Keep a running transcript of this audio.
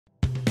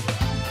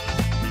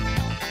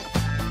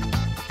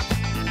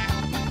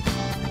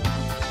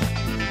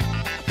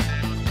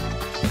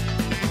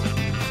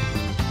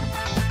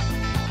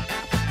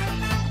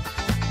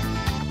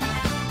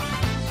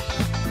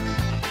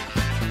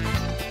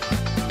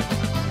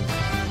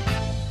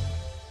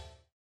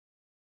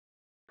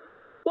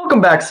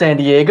Welcome back, San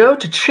Diego,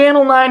 to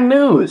Channel 9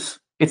 News.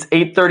 It's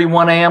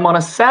 8:31 a.m. on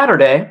a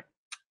Saturday.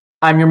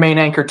 I'm your main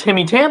anchor,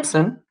 Timmy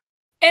Tampson.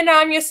 And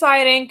I'm your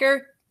side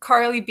anchor,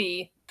 Carly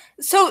B.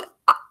 So,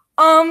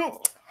 have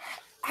you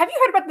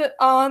heard about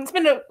it's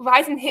been a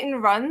rise in hit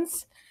and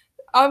runs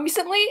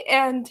recently,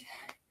 and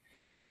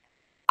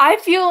I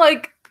feel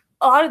like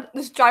a lot of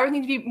this drivers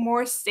need to be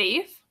more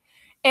safe,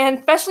 and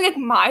especially like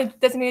my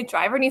designated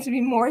driver needs to be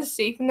more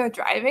safe when they're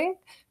driving,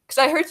 because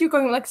I heard you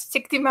going like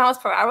 60 miles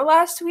per hour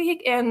last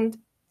week, and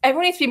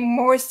everyone needs to be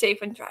more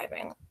safe when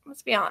driving.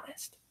 Let's be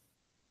honest.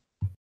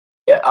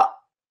 Yeah,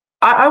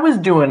 I was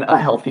doing a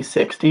healthy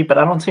 60, but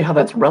I don't see how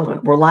that's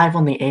relevant. We're live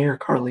on the air,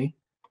 Carly.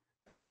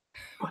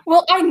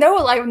 Well, I know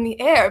we're live in the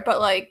air, but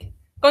like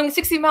going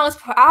 60 miles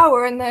per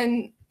hour and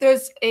then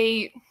there's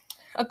a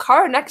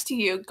car next to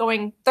you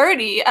going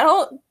 30, I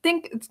don't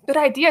think it's a good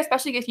idea,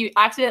 especially if you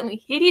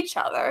accidentally hit each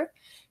other.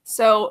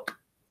 So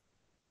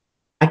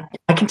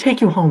I can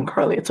take you home,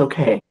 Carly. It's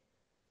okay.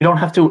 You don't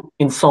have to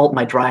insult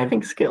my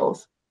driving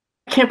skills.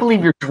 I can't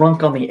believe you're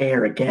drunk on the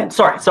air again.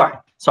 Sorry.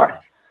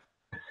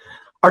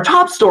 Our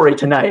top story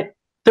tonight,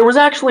 there was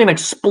actually an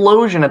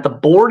explosion at the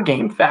board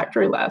game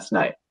factory last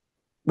night.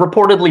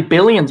 Reportedly,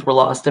 billions were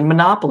lost in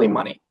Monopoly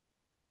money.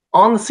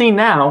 On the scene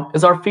now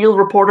is our field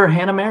reporter,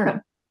 Hannah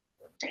Marron.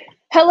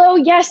 Hello,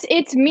 yes,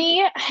 it's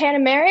me, Hannah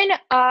Marron.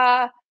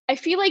 I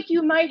feel like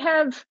you might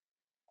have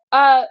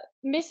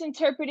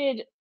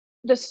misinterpreted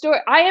the story.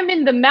 I am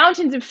in the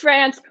mountains of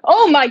France.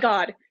 Oh my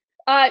God.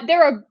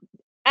 There are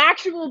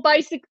actual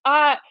bicycle.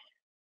 I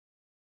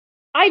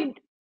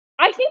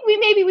think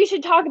maybe we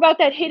should talk about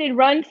that hit and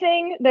run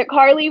thing that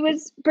Carly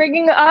was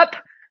bringing up.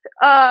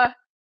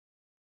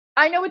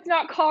 I know it's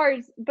not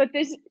cars, but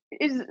this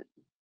is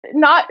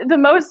not the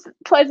most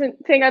pleasant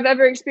thing I've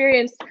ever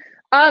experienced.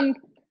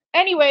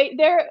 Anyway,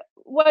 there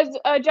was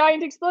a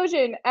giant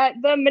explosion at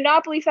the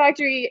Monopoly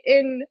factory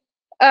in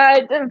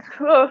a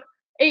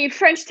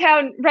French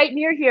town right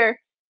near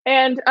here.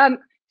 And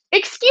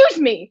excuse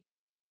me,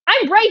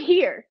 I'm right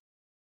here.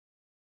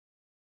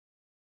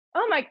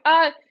 Oh my,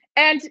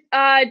 and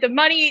the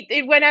money,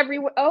 it went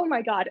everywhere. Oh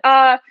my God.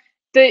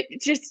 The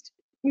just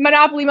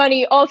Monopoly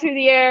money all through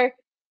the air.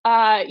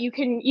 You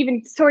can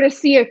even sort of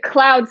see a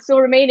cloud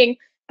still remaining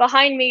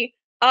behind me.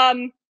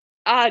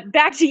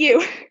 Back to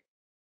you.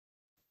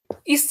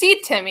 you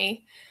see,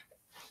 Timmy,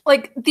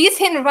 like these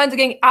hit and runs are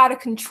getting out of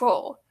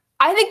control.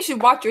 I think you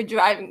should watch your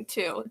driving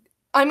too.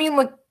 I mean,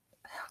 like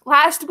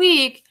last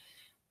week,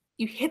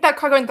 you hit that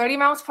car going 30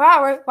 miles per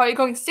hour while you're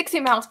going 60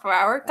 miles per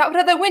hour. Got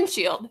rid of the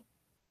windshield.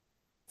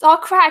 It's all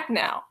cracked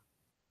now.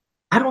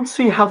 I don't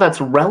see how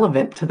that's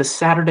relevant to the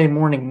Saturday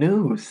morning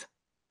news.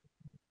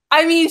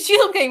 I mean, she's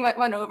getting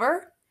run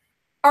over.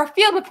 Our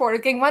field reporter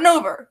getting run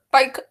over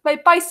by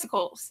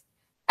bicycles.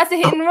 That's a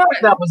hit and run.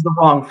 That was the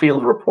wrong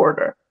field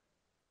reporter.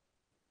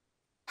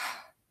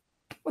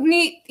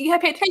 You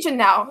have to pay attention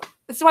now.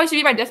 This is why you should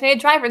be my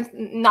designated driver,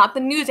 not the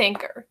news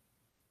anchor.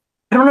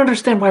 I don't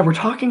understand why we're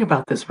talking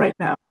about this right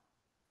now.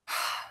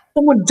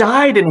 Someone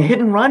died in a hit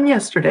and run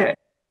yesterday.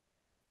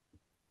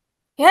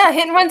 Yeah,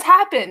 hit and runs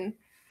happen.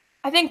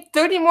 I think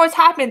 30 more has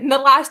happened in the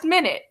last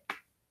minute.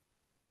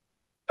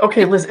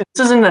 Okay, Liz,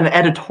 this isn't an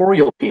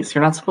editorial piece.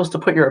 You're not supposed to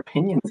put your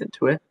opinions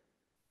into it.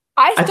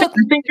 I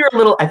think you're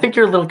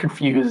a little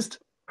confused,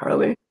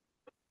 Carly.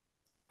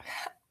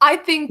 I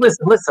think.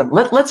 Listen.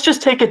 Let's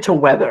just take it to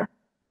weather.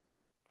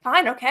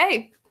 Fine.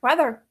 Okay.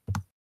 Weather.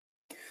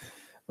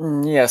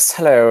 Yes.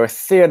 Hello,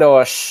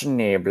 Theodore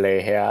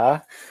Schneebly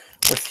here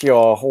with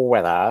your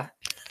weather.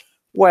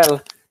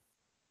 Well,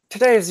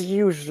 today is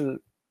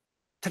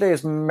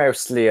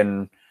mostly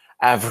an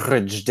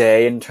average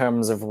day in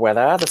terms of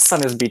weather. The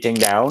sun is beating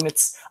down.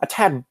 It's a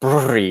tad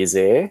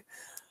breezy.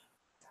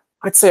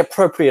 I'd say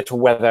appropriate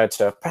weather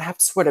to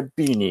perhaps wear a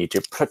beanie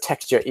to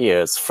protect your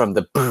ears from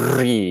the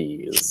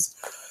breeze.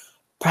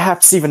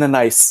 Perhaps even a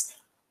nice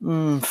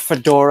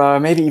fedora,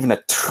 maybe even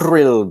a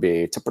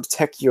trilby to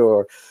protect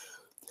your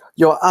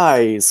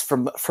eyes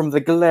from the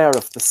glare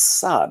of the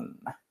sun.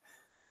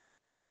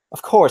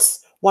 Of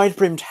course,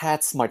 wide-brimmed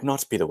hats might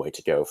not be the way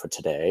to go for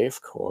today,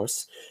 of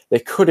course. They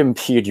could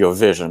impede your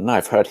vision.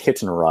 I've heard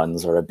hit and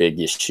runs are a big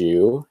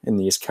issue in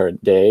these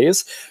current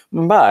days,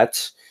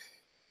 but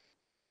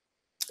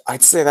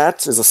I'd say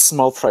that is a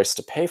small price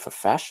to pay for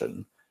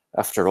fashion.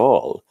 After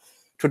all,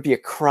 it would be a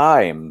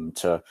crime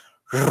to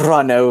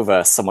run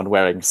over someone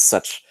wearing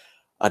such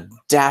a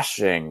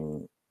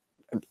dashing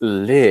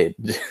lid.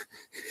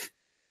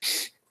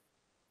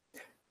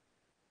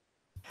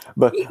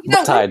 But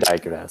I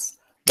digress.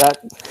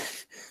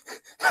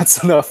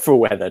 That's enough for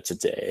weather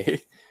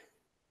today.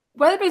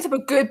 Weather brings up a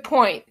good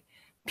point.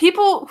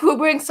 People who are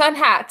wearing sun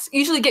hats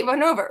usually get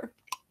run over,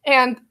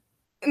 and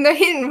they're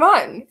hit and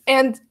run.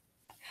 And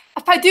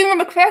if I do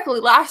remember correctly,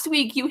 last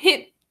week you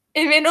hit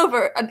and ran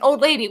over an old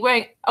lady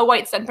wearing a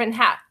white sunburned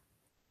hat.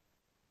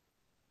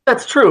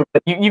 That's true,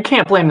 but you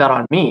can't blame that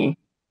on me.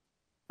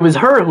 It was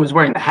her who was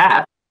wearing the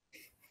hat.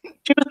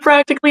 She was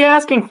practically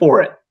asking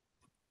for it.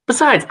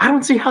 Besides, I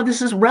don't see how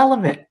this is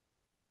relevant.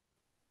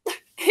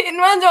 It hit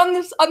and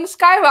runs on the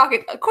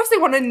skyrocket. Of course, they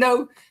want to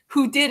know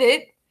who did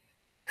it,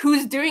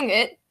 who's doing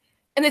it,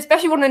 and they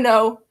especially want to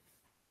know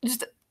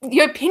just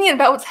your opinion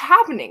about what's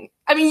happening.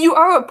 I mean, you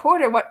are a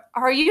reporter. What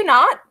are you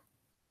not?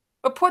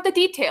 Report the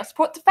details.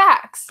 Report the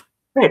facts.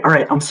 All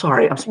right. I'm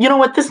sorry. You know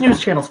what? This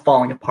news channel's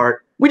falling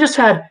apart. We just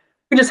had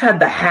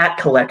the hat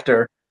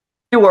collector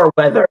do our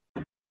weather.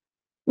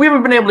 We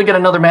haven't been able to get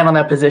another man on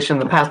that position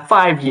in the past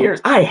 5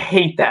 years. I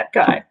hate that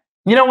guy.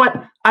 You know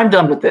what? I'm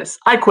done with this.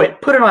 I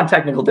quit. Put it on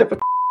technical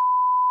difficulty.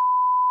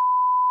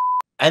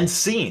 And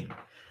scene.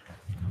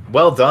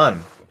 Well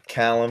done,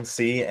 Callum,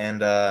 C, and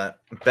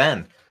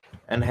Ben,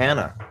 and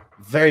Hannah.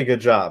 Very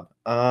good job.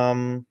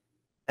 And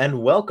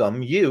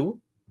welcome you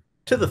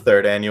to the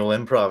 3rd annual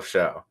improv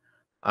show.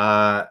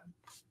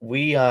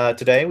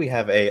 Today we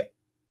have a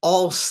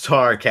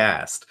all-star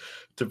cast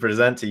to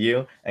present to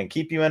you and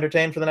keep you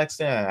entertained for the next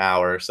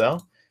hour or so.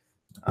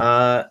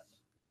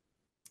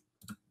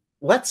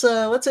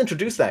 Let's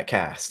introduce that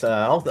cast.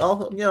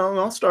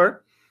 I'll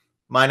start.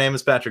 My name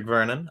is Patrick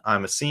Vernon.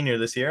 I'm a senior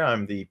this year.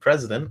 I'm the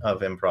president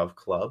of Improv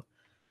Club,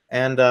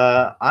 and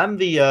I'm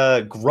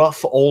the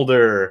gruff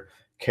older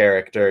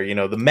character. You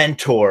know, the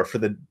mentor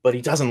but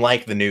he doesn't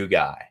like the new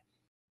guy.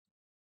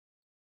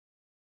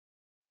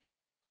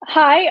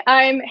 Hi,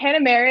 I'm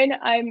Hannah Marron.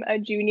 I'm a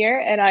junior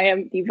and I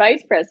am the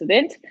vice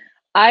president.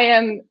 I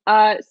am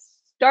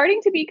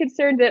starting to be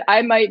concerned that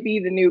I might be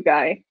the new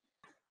guy.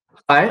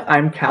 Hi,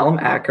 I'm Callum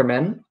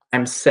Ackerman.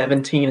 I'm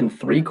 17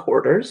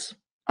 3/4.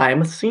 I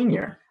am a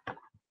senior.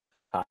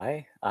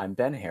 Hi, I'm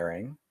Ben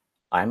Haring.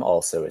 I'm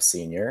also a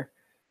senior,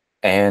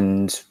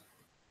 and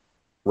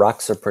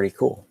rocks are pretty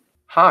cool.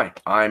 Hi,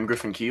 I'm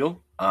Griffin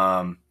Keel.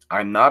 I'm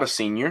not a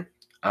senior.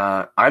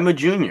 I'm a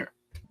junior.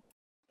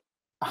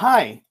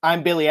 Hi,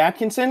 I'm Billy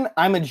Atkinson.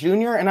 I'm a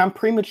junior and I'm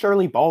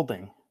prematurely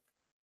balding.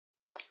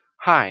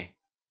 Hi,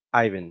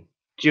 Ivan,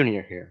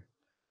 junior here.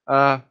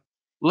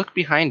 Look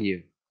behind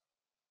you.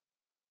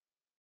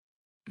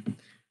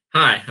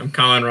 Hi, I'm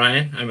Collin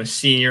Ryan. I'm a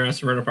senior at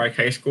Vernon Park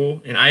High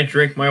School, and I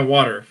drink my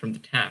water from the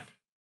tap.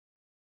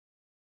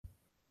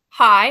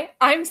 Hi,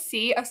 I'm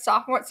C, a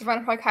sophomore at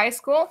Savannah Park High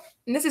School,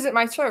 and this isn't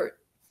my shirt.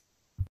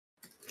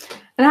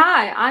 And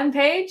hi, I'm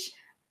Paige.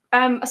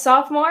 I'm a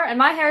sophomore, and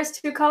my hair is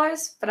 2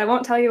 colors, but I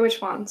won't tell you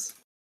which ones.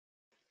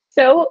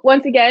 So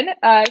once again,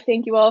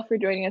 thank you all for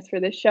joining us for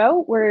this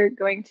show. We're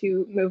going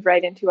to move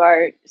right into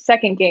our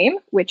second game,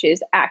 which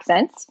is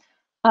accents.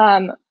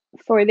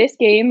 For this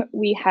game,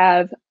 we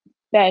have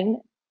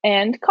Ben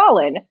and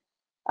Collin,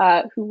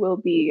 who will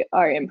be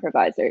our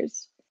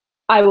improvisers.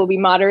 I will be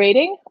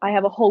moderating. I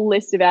have a whole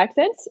list of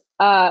accents,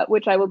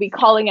 which I will be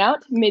calling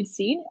out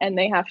mid-scene, and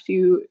they have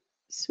to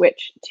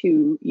switch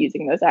to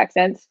using those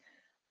accents.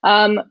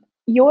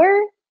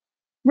 Your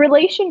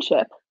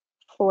relationship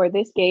for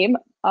this game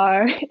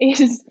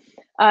is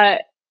a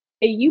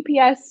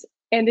UPS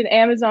and an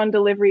Amazon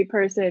delivery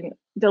person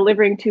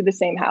delivering to the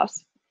same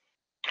house.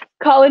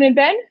 Collin and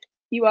Ben,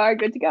 you are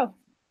good to go.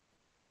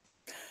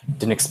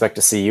 Didn't expect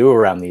to see you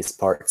around these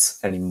parts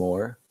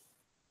anymore.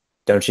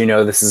 Don't you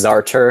know this is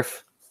our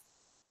turf?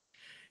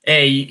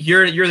 Hey,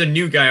 you're the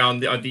new guy on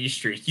these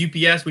streets.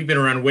 UPS, we've been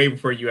around way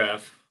before you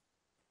have.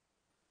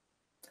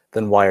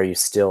 Then why are you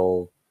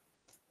still...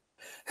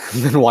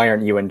 Then why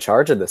aren't you in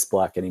charge of this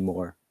block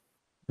anymore?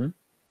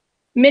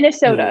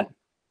 Minnesota.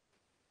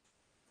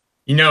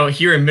 You know,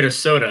 here in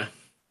Minnesota,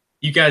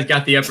 you guys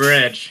got the upper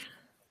edge.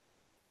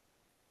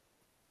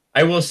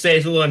 I will say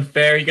it's a little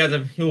unfair. You guys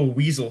have little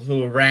weasels,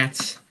 little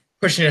rats,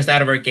 pushing us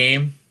out of our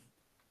game.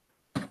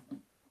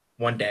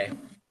 One day.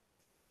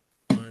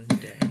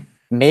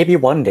 Maybe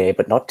one day,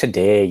 but not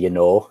today, you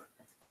know.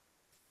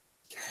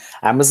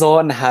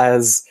 Amazon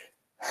has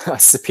a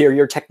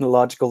superior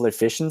technological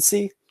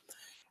efficiency,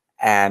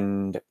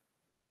 and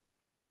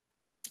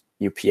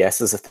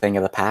UPS is a thing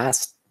of the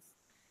past.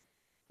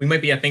 We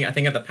might be a thing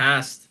of the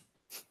past,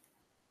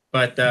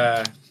 but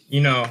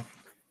you know,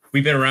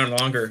 we've been around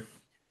longer.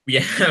 We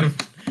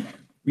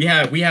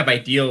have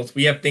ideals.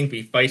 We have things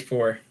we fight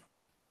for.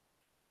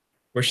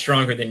 We're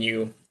stronger than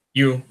you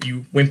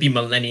wimpy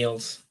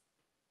millennials.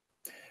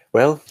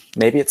 Well,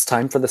 maybe it's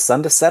time for the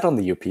sun to set on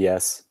the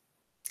UPS.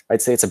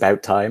 I'd say it's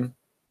about time.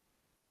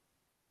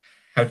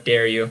 How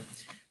dare you?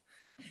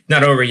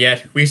 Not over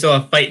yet. We still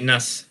have fight in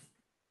us.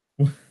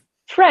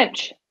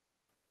 French.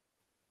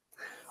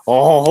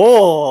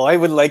 Oh, I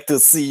would like to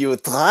see you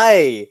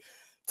try.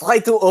 Try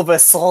to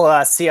overthrow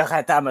us here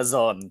at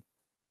Amazon.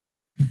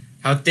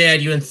 How dare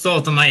you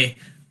insult my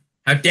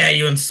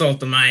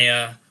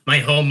my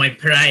home, my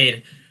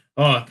pride.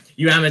 Oh,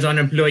 you Amazon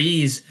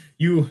employees,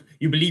 you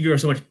believe you're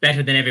so much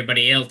better than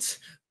everybody else,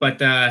 but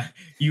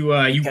you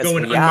go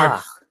and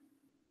unmarked.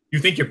 You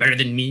think you're better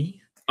than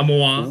me?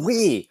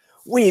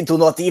 We do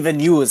not even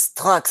use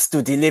trucks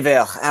to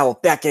deliver our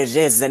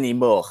packages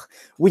anymore.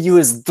 We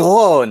use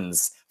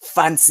drones,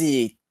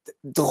 fancy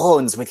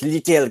drones with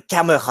little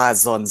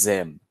cameras on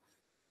them.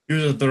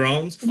 Use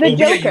drones? The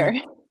Joker.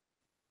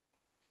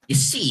 You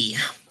see,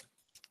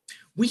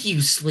 we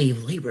use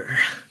slave labor.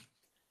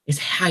 It's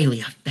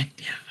highly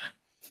effective.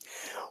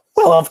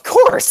 Well, of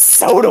course,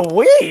 so do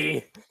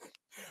we!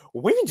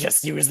 We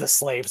just use the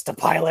slaves to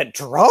pilot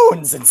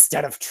drones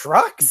instead of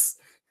trucks.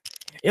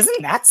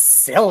 Isn't that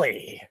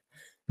silly?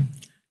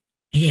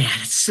 Yeah,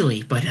 that's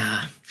silly, but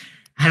I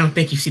don't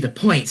think you see the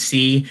point,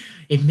 see?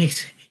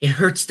 It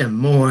hurts them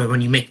more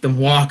when you make them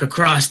walk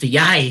across the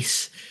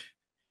ice.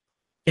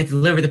 You have to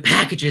deliver the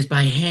packages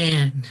by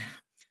hand.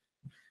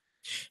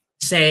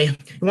 Say,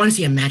 you want to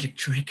see a magic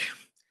trick?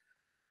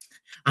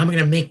 I'm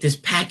gonna make this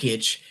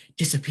package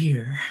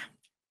disappear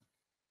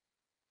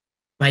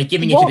by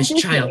giving it to this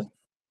child.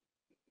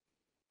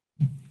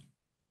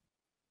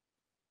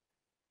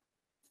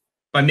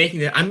 I'm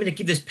going to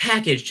give this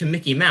package to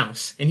Mickey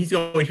Mouse, and he's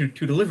going to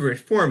deliver it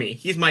for me.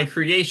 He's my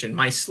creation,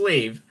 my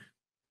slave.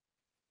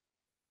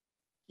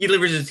 He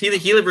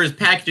delivers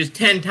packages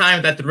 10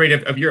 times at the rate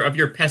of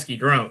your pesky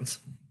drones.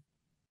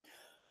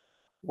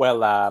 Well,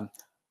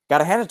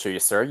 gotta hand it to you,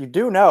 sir. You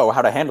do know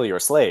how to handle your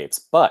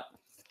slaves, but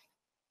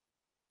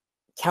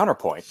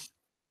counterpoint.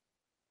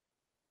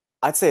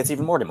 I'd say it's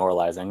even more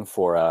demoralizing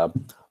for a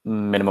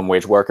minimum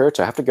wage worker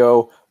to have to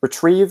go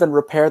retrieve and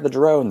repair the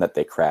drone that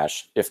they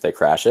crash, if they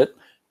crash it.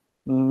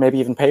 Maybe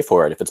even pay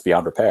for it if it's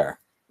beyond repair.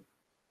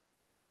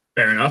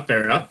 Fair enough,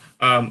 fair enough.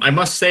 I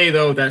must say,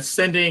 though, that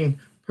sending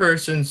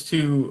persons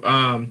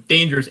to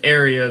dangerous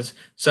areas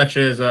such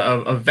as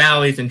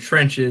valleys and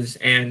trenches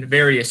and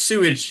various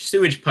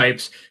sewage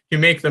pipes to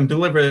make them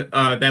deliver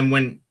them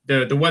when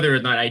the weather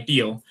is not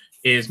ideal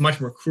is much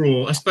more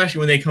cruel, especially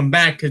when they come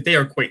back because they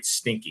are quite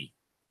stinky.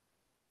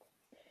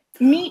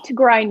 Meat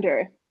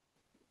grinder.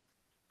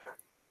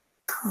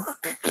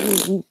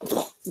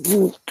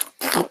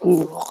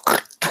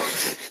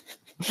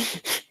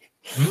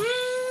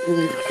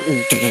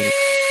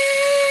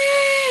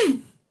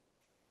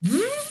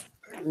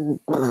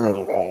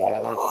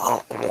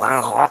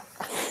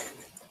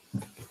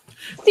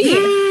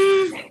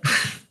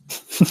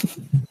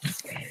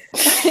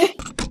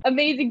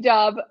 Amazing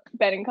job,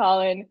 Ben and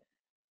Collin.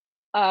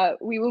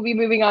 We will be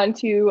moving on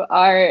to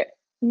our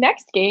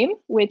next game,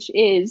 which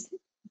is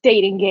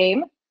dating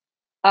game.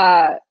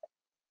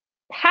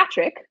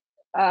 Patrick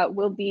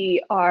will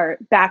be our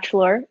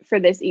bachelor for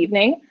this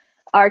evening.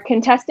 Our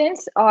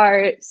contestants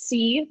are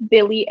C,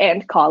 Billy,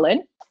 and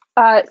Collin.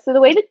 So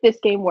the way that this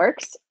game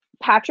works,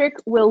 Patrick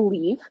will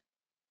leave,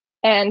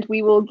 and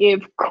we will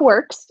give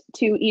quirks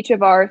to each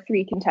of our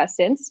three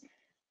contestants.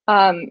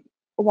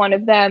 One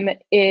of them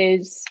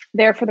is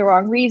there for the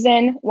wrong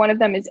reason. One of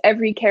them is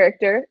every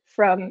character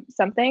from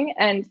something,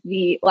 and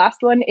the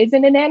last one is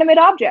an inanimate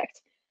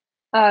object.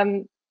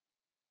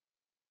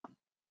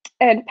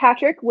 And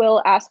Patrick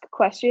will ask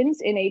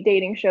questions in a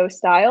dating show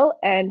style,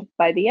 and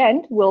by the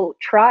end, we'll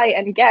try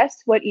and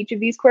guess what each of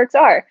these quirks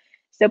are.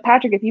 So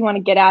Patrick, if you want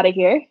to get out of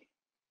here.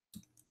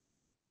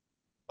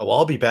 Oh,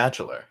 I'll be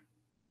bachelor.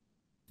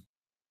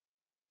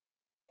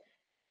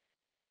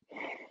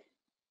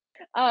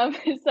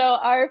 So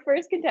our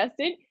first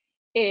contestant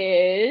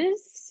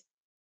is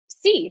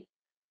C.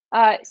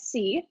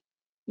 C,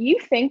 you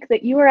think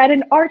that you are at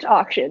an art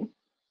auction.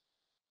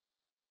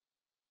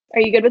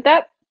 Are you good with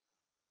that?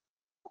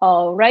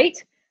 All right.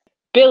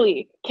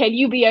 Billy, can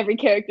you be every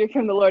character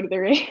from The Lord of the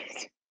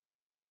Rings?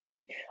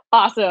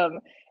 Awesome.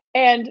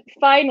 And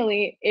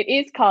finally, it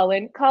is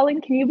Collin.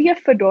 Collin, can you be a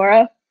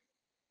fedora?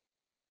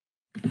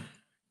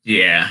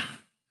 Yeah,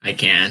 I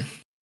can.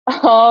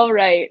 All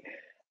right.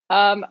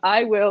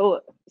 I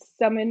will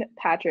summon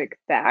Patrick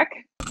back.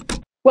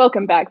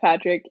 Welcome back,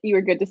 Patrick. You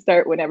are good to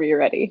start whenever you're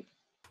ready.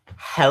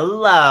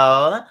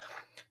 Hello.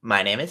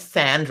 My name is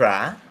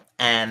Sandra,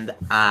 and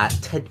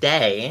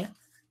today,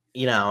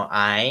 you know,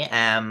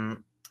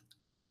 I'm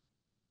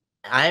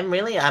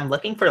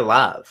looking for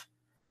love,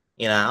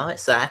 you know,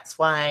 so that's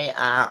why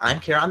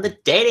I'm here on the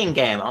dating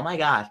game. Oh my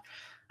gosh.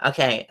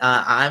 Okay,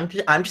 I'm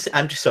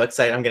just so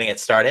excited. I'm gonna get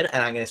started,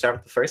 and I'm gonna start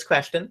with the first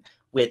question,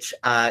 which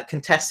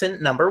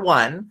contestant number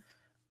 1,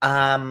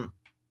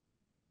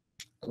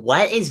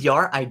 what is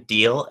your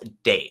ideal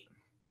date?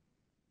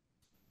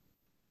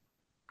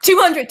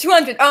 200.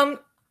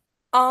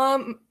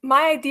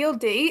 My ideal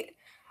date,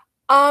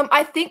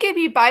 I think it'd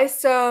be buy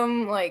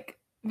some like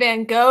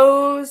Van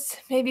Goghs,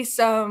 maybe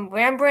some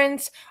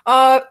Rembrandts.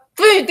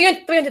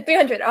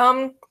 300.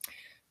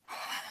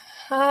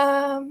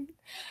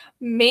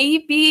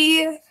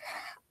 Maybe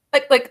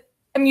like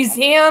a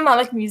museum. I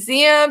like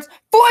museums.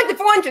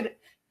 400.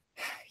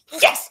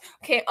 Yes.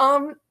 Okay.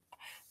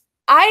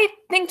 I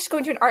think just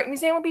going to an art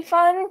museum would be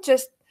fun.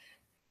 Just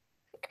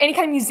any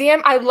kind of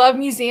museum. I love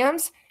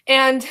museums,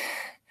 and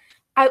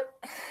I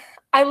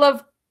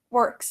love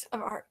works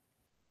of art.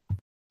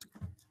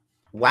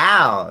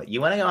 Wow, you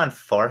want to go on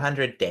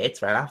 400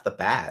 dates right off the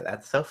bat?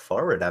 That's so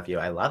forward of you.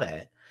 I love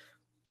it.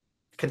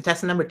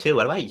 Contestant number 2,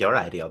 what about your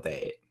ideal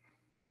date?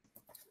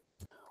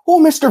 Oh,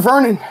 Mr.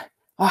 Vernon,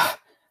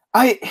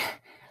 I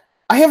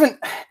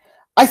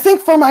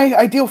think for my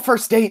ideal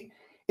first date,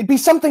 it'd be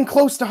something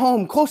close to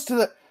home, close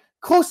to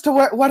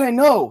what I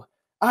know.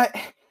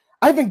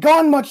 I've been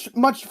gone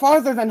much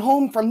farther than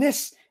home from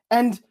this,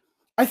 and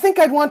I think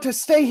I'd want to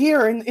stay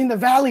here in the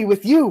valley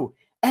with you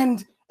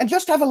and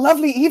just have a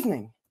lovely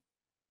evening.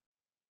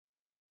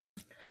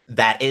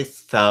 That is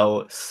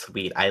so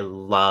sweet. I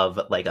love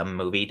like a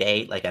movie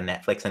date, like a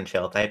Netflix and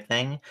chill type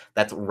thing.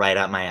 That's right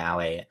up my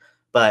alley.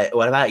 But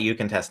what about you,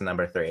 contestant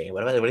number 3?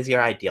 What is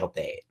your ideal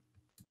date?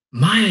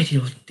 My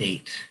ideal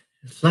date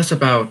is less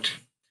about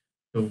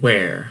the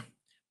where,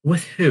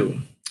 with who.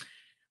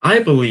 I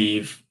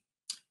believe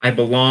I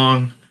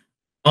belong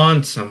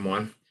on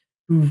someone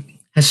who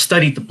has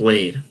studied the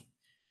blade,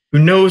 who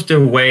knows their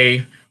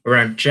way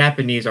around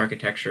Japanese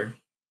architecture,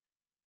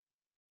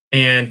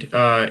 and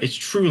is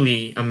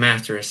truly a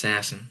master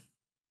assassin.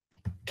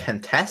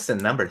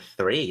 Contestant number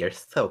 3, you're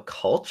so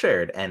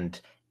cultured and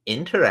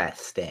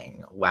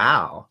interesting.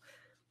 Wow.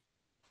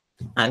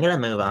 I'm gonna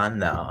move on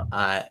though.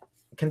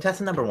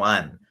 Contestant number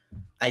 1,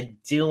 I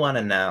do want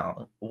to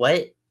know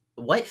what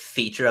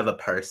feature of a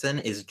person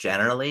is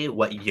generally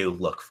what you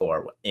look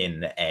for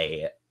in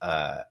a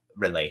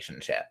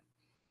relationship.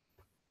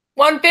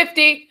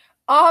 150.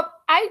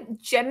 I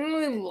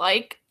generally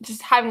like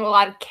just having a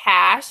lot of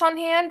cash on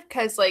hand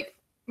because, like,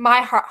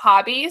 my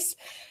hobbies,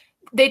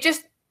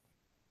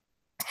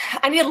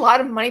 I need a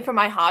lot of money for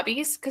my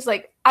hobbies because,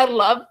 like, I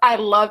love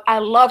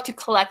to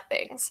collect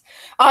things.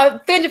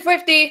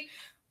 350.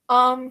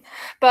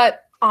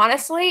 But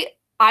honestly,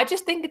 I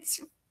just think it's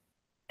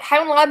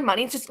having a lot of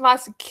money. It's just a lot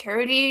of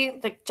security,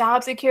 like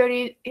job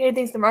security.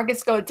 Anything, the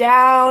markets go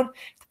down,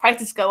 the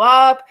prices go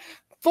up.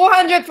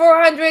 400.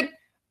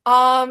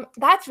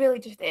 That's really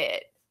just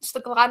it. Just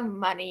like a lot of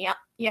money.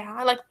 Yeah,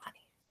 I like money.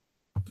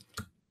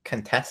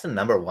 Contestant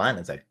number 1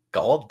 is a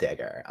gold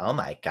digger. Oh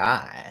my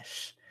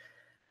gosh.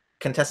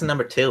 Contestant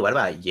number 2, what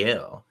about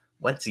you?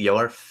 What's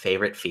your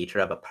favorite feature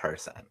of a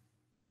person?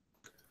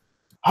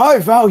 I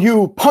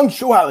value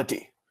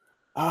punctuality.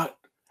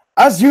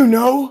 As you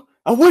know,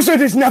 a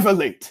wizard is never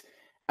late,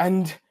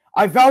 and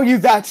I value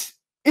that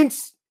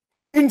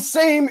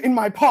insane in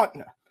my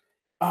partner.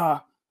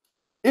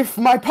 If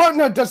my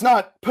partner does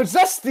not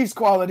possess these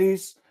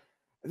qualities,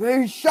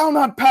 they shall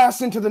not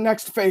pass into the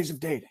next phase of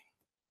dating.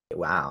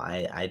 Wow,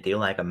 I do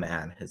like a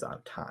man who's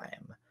on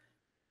time.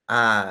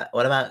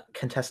 What about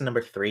contestant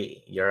number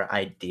 3? Your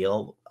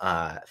ideal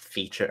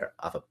feature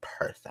of a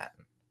person?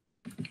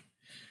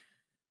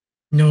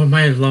 In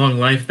my long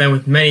life, I've been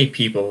with many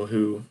people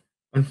who,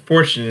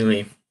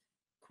 unfortunately,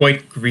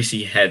 quite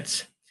greasy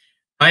heads.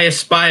 I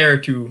aspire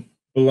to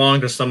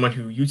belong to someone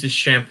who uses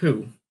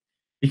shampoo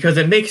because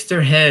it makes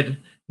their head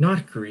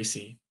not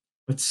greasy,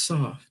 but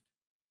soft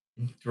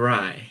and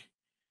dry.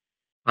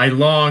 I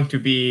long to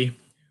be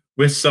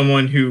with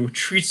someone who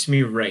treats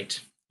me right,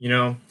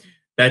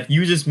 that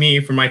uses me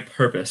for my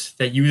purpose,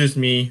 that uses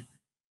me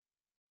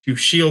to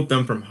shield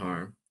them from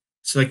harm.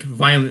 It's like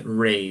violent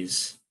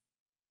rays.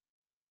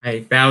 I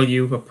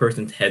value a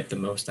person's head the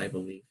most, I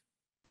believe.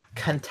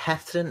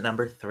 Contestant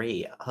number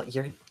 3.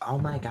 Oh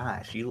my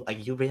gosh, you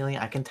really,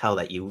 I can tell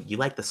that you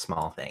like the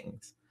small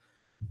things.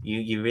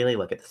 You really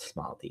look at the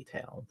small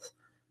details.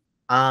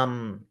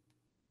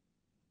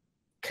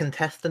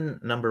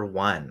 Contestant number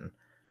 1.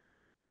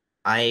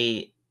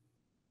 I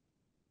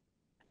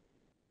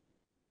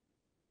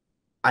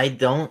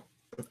don't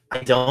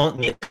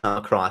need to come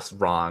across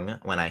wrong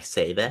when I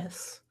say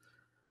this,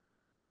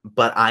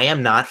 but I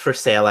am not for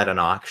sale at an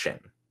auction.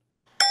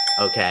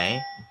 Okay?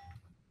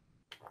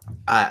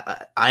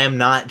 I am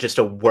not just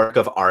a work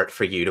of art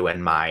for you to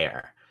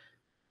admire.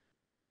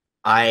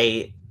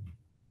 I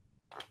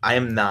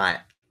am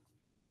not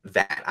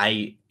that.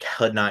 I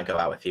could not go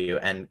out with you.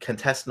 And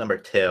contestant number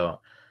 2,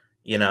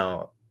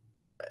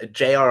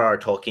 J.R.R.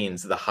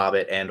 Tolkien's The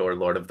Hobbit and or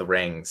Lord of the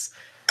Rings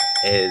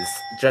is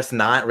just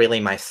not really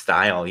my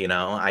style.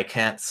 I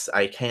can't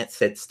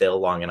sit still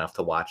long enough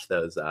to watch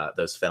those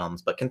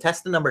films. But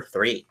contestant number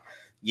 3,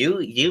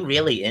 you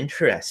really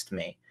interest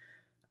me.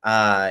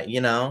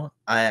 And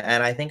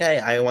I think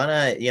I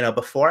want to,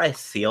 before I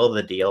seal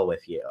the deal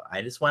with you,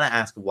 I just want to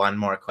ask one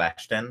more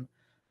question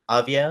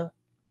of you.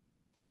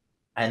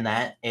 And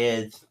that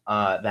is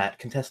that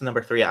contestant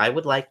number 3, I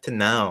would like to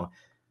know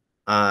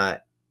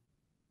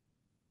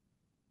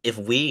if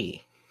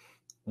we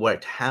were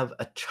to have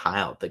a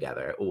child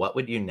together, what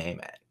would you name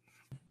it?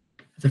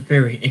 That's a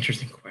very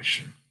interesting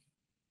question.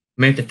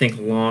 I may have to think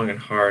long and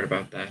hard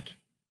about that.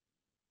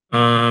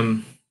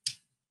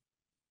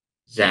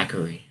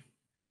 Zachary.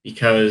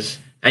 Because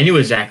I knew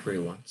a Zachary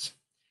once.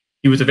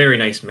 He was a very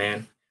nice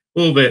man, a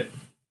little bit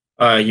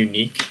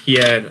unique. He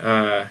had,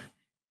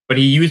 but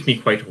he used me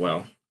quite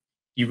well.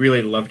 He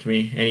really loved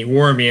me, and he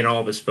wore me in all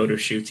of his photo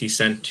shoots he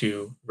sent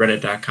to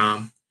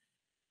Reddit.com.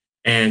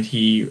 And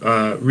he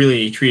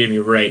really treated me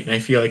right. And I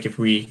feel like if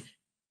we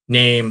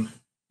name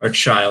our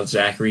child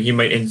Zachary, he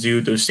might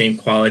exude those same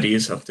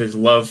qualities of his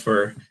love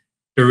for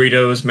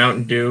Doritos,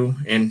 Mountain Dew,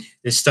 and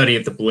his study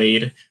of the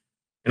blade,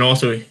 and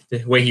also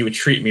the way he would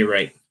treat me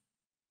right.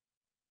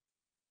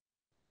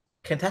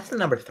 Contestant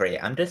number 3,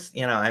 I'm just,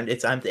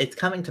 it's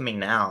coming to me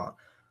now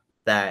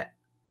that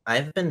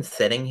I've been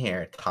sitting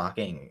here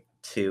talking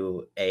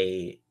to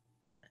a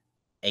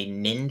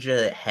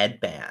ninja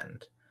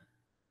headband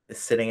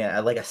sitting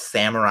at like a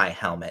samurai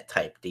helmet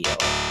type deal.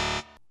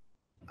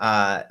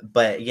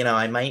 But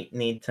I might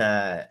need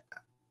to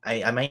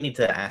I might need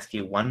to ask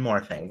you one more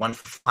thing, one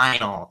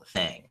final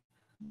thing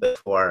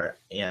before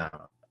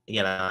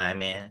what I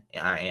mean.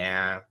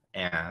 Yeah.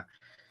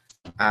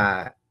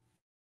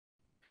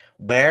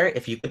 Where,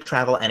 if you could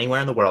travel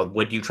anywhere in the world,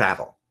 would you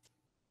travel?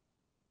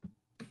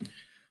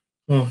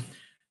 Well,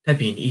 that'd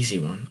be an easy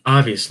one.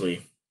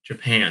 Obviously,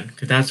 Japan,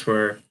 because that's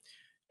where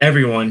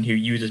everyone who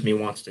uses me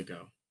wants to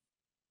go.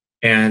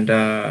 And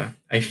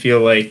I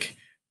feel like,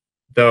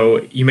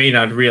 though you may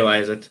not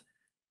realize it,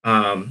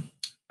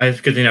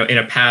 because in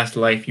a past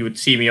life you would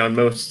see me on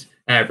most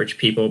average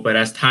people, but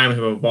as time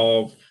have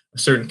evolved, a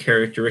certain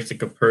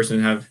characteristic of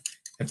person have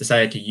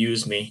decided to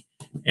use me,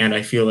 and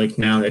I feel like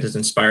now that has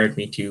inspired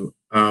me to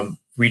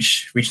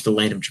reach the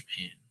land of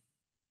Japan.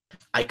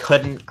 I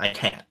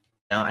can't.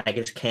 No, I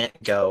just can't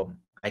go.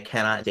 I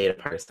cannot date a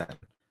person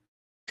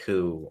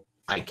who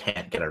I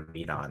can't get a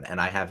read on,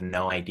 and I have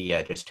no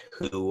idea just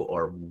who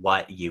or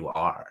what you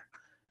are.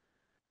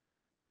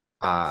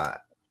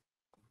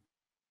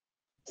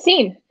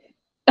 Scene.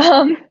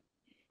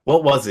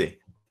 What was he?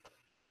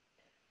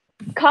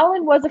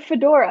 Collin was a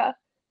fedora.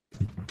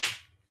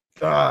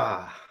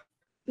 Ah,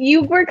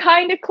 You were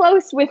kind of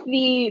close with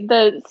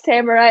the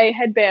samurai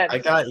headband I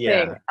got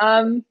thing.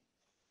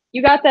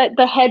 You got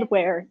the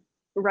headwear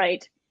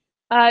right.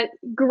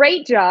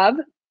 Great job.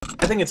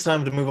 I think it's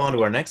time to move on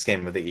to our next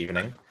game of the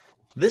evening.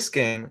 This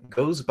game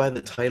goes by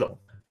the title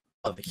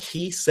of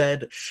He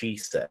Said, She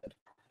Said.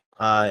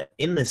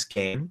 In this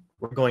game,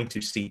 we're going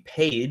to see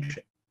Paige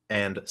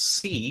and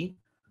C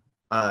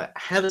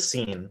have a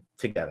scene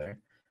together.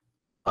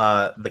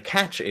 The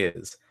catch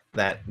is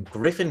that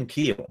Griffin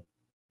Keel,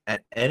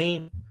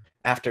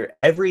 after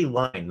every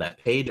line that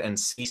Paige and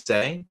C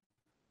say,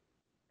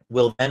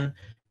 will then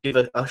give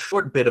a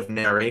short bit of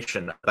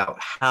narration about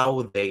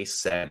how they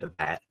said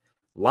that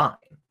line.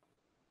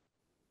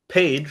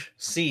 Paige,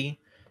 C,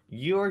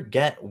 your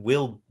get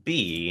will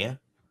be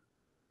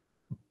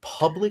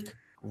public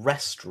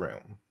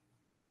restroom.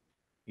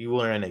 You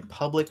are in a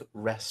public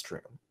restroom.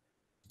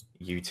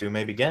 You two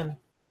may begin.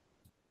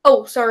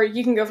 Oh, sorry,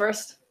 you can go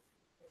first.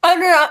 Oh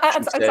no,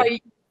 I'm She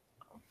sorry.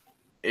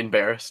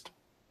 Embarrassed.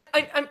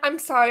 I'm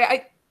sorry.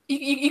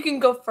 You can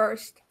go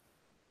first.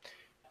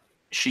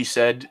 She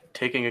said,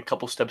 taking a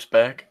couple steps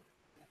back.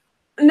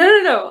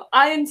 No.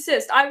 I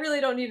insist. I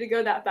really don't need to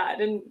go that bad,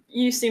 and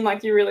you seem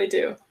like you really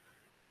do.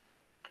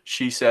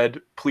 She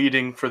said,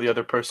 pleading for the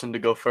other person to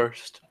go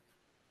first.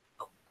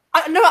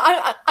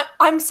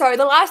 I'm sorry.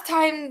 The last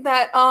time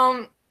that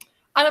I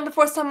went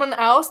before someone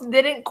else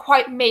didn't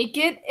quite make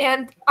it,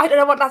 and I don't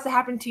know what has to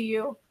happen to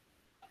you.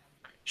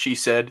 She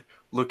said,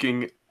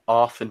 looking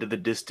off into the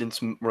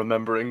distance,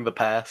 remembering the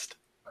past.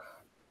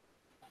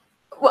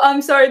 Well,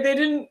 I'm sorry, they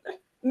didn't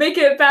make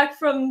it back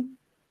from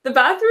the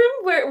bathroom?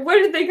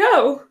 Where did they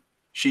go?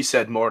 She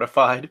said,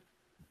 mortified.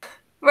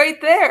 Right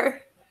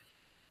there.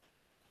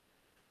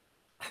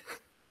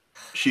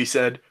 She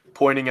said,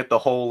 pointing at the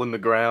hole in the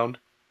ground.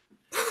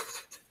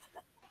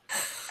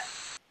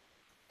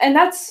 And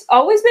that's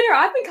always been here.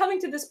 I've been coming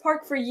to this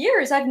park for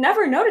years. I've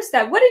never noticed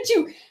that. What did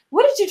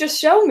you just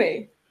show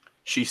me?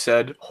 She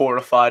said,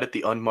 horrified at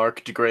the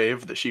unmarked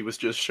grave that she was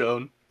just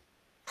shown.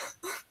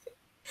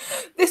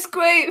 This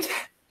grave,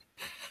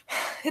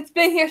 it's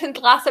been here since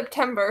last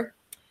September.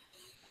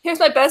 Here's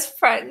my best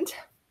friend.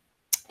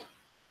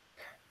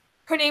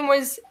 Her name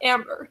was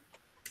Amber.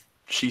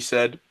 She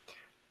said,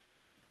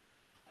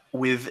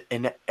 with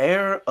an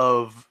air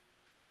of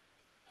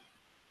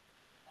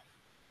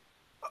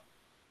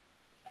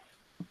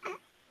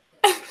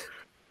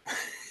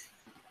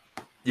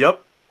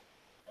Yep.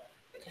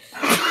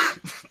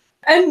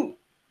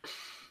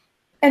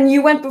 And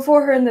you went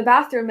before her in the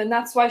bathroom, and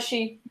that's why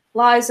she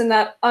lies in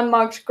that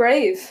unmarked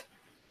grave.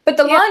 But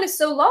the line is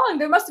so long,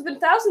 there must have been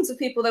thousands of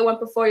people that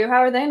went before you. How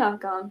are they not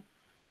gone?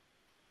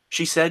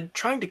 She said,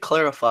 trying to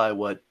clarify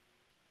what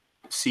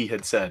C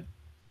had said.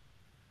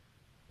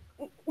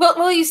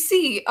 Well, you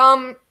see,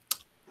 at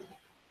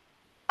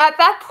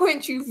that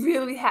point, you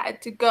really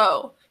had to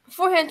go.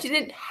 Beforehand, you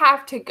didn't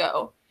have to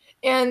go.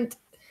 And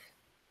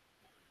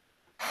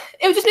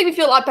it would just make me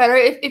feel a lot better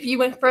if you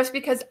went first,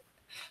 because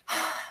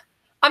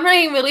I'm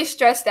getting really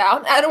stressed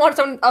out. I don't want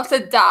someone else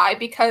to die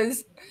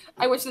because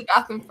I went to the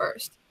bathroom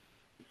first.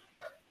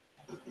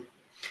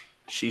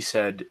 She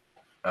said,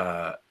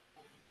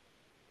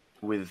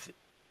 with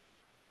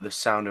the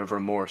sound of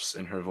remorse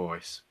in her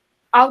voice.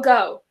 I'll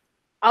go.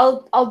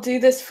 I'll do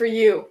this for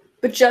you.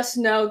 But just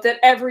know that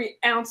every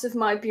ounce of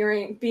my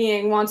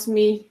being wants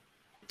me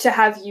to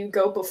have you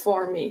go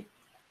before me.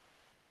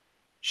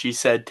 She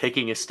said,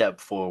 taking a step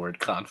forward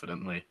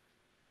confidently.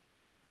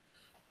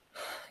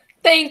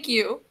 Thank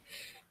you.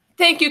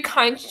 Thank you,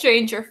 kind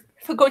stranger,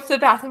 for going to the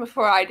bathroom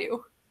before I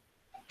do.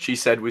 She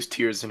said with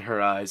tears in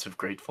her eyes of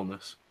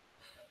gratefulness.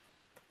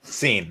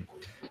 Scene.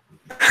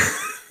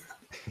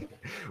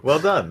 Well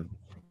done.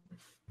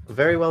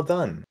 Very well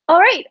done. All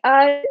right.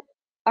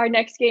 Our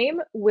next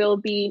game will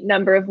be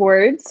number of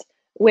words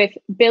with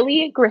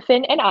Billy,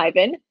 Griffin, and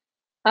Ivan.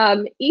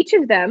 Each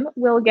of them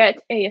will get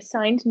a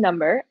assigned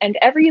number, and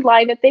every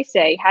line that they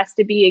say has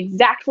to be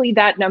exactly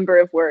that number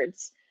of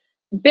words.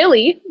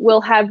 Billy will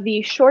have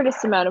the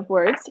shortest amount of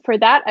words. For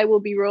that, I will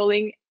be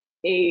rolling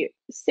a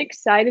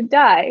 6-sided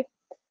die.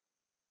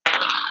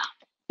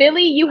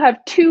 Billy, you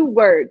have 2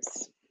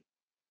 words.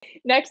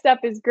 Next up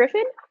is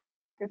Griffin.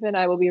 Griffin,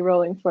 I will be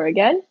rolling for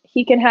again.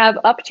 He can have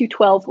up to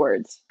 12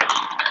 words.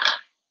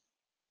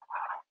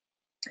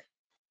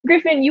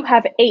 Griffin, you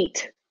have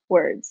 8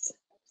 words.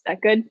 Is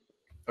that good?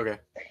 Okay.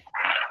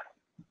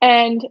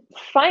 And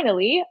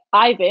finally,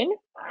 Ivan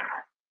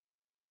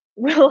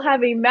will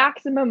have a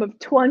maximum of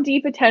 20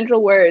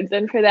 potential words.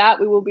 And for that,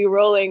 we will be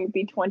rolling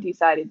the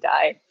 20-sided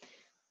die.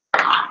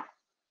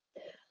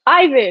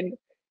 Ivan,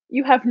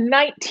 you have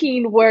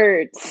 19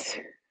 words.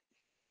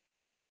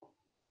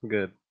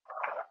 Good.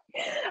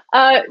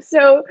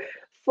 So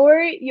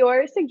for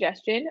your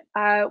suggestion,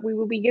 we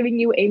will be giving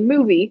you a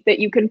movie that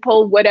you can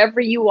pull whatever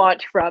you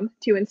want from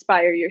to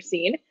inspire your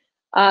scene.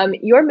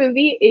 Your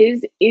movie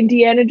is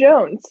Indiana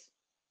Jones.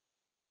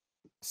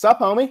 Sup,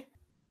 homie?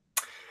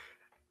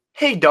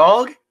 Hey,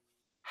 dog.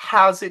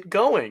 How's it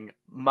going,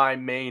 my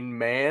main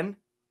man?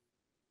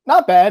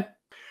 Not bad.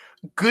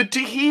 Good to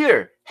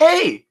hear.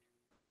 Hey,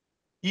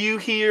 you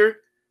hear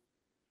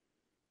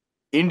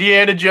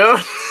Indiana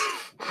Jones?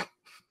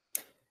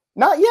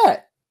 Not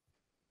yet.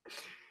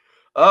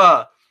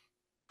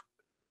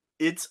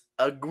 It's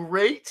a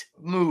great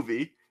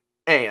movie,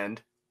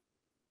 and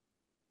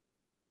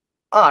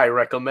I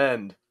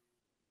recommend.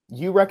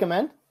 You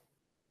recommend?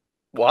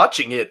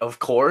 Watching it, of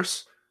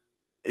course,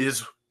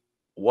 is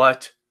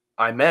what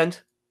I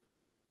meant.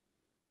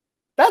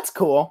 That's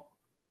cool.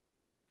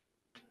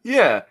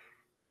 Yeah,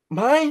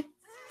 my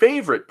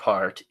favorite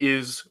part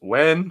is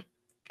when...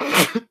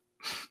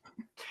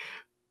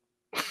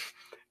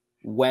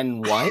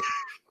 When what?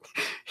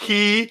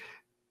 He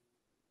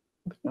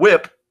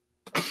whip.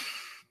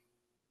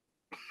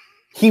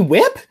 He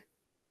whip?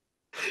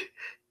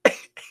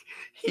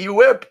 He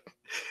whip.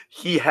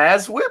 He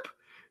has whip.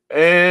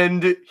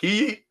 And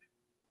he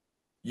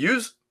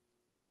use.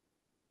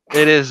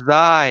 It is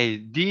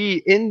I,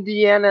 the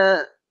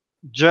Indiana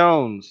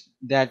Jones,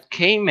 that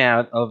came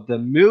out of the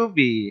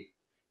movie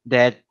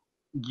that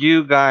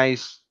you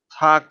guys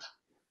talked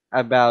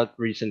about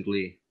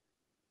recently.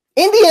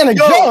 Indiana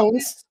Yo!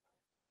 Jones?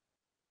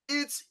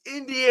 It's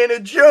Indiana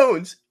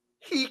Jones.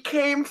 He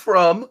came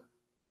from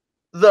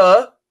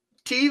the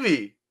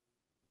TV.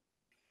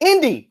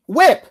 Indy,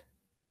 whip.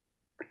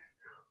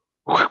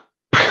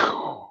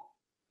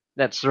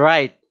 That's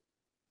right.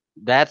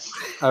 That's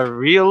a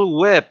real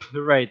whip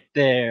right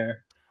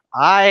there.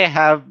 I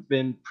have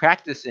been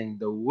practicing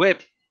the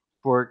whip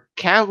for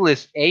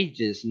countless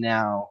ages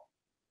now.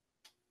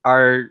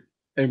 Are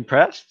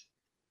impressed?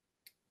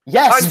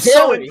 Yes, I'm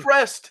so very.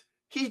 impressed.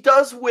 He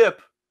does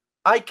whip.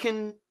 I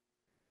can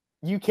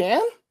You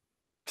can?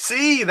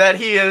 see that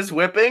he is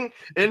whipping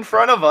in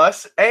front of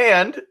us,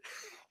 and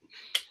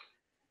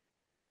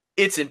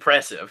it's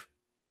impressive.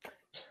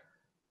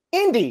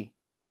 Indy,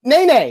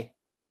 Nene.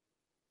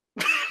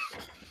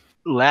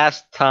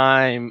 Last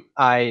time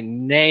I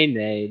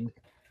nay-nayed,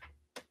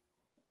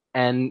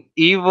 an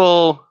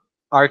evil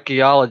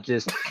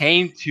archaeologist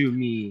came to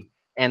me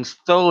and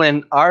stole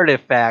an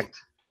artifact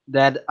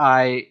that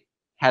I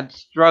had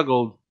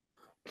struggled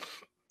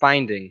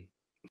finding.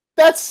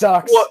 That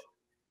sucks.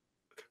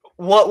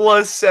 What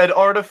was said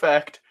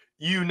artifact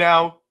you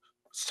now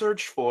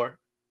search for?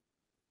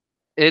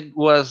 It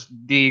was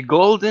the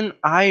golden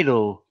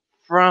idol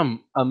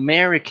from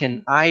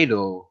American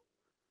Idol.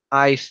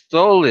 I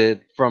stole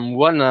it from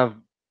one of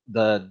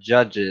the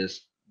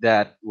judges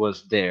that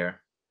was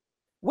there.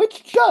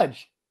 Which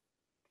judge?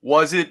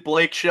 Was it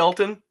Blake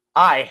Shelton?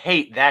 I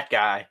hate that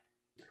guy.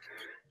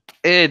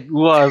 It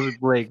was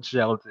Blake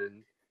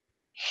Shelton.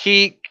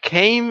 He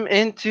came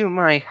into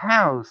my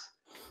house,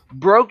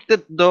 broke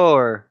the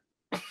door,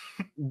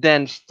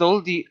 then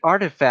stole the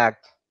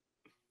artifact,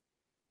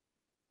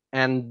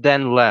 and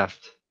then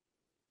left.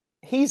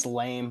 He's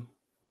lame.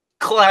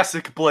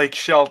 Classic Blake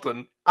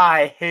Shelton.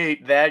 I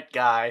hate that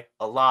guy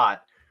a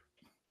lot.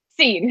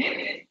 Scene.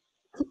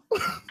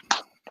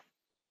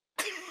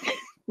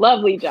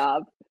 Lovely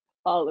job,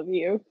 all of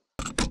you.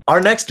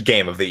 Our next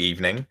game of the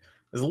evening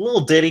is a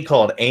little ditty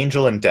called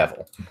Angel and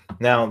Devil.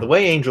 Now, the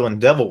way Angel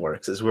and Devil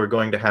works is we're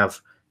going to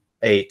have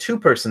a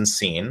 2-person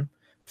scene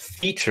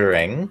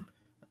featuring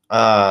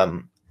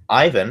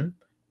Ivan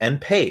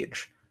and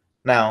Paige.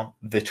 Now,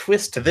 the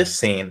twist to this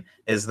scene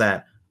is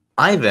that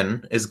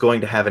Ivan is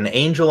going to have an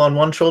angel on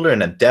one shoulder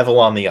and a devil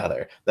on the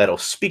other that'll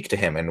speak to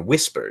him in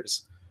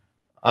whispers.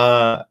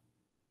 The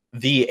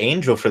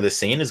angel for this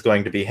scene is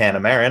going to be Hannah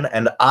Marron,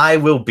 and I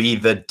will be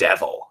the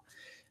devil.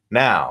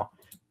 Now,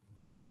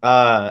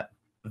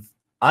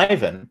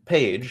 Ivan,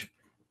 Paige,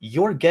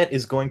 your get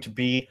is going to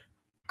be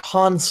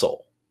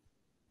console.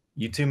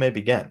 You two may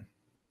begin.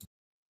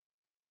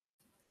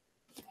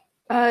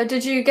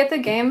 Did you get the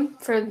game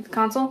for the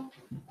console?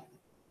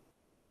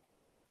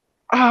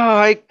 Oh,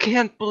 I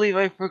can't believe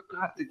I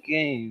forgot the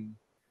game.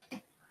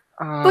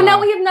 But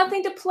now we have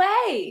nothing to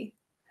play.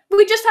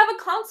 We just have a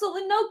console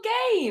and no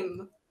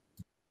game.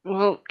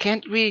 Well,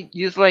 can't we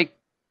use like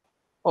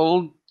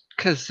old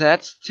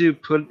cassettes to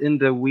put in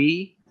the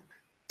Wii?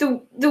 The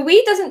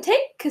Wii doesn't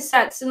take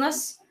cassettes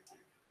unless.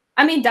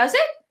 I mean, does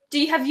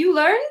it? Have you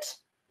learned?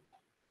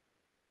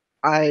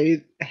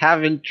 I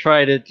haven't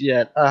tried it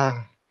yet.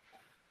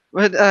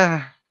 But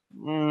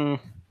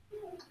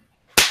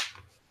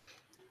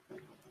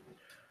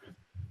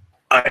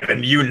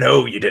Ivan, you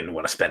know you didn't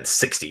want to spend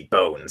 60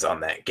 bones on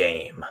that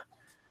game.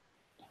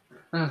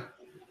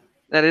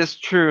 that is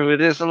true.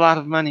 It is a lot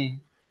of money.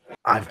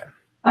 Ivan.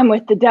 I'm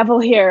with the devil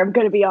here, I'm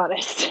gonna be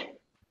honest.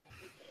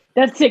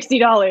 That's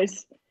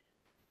 $60.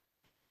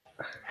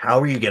 How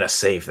are you going to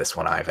save this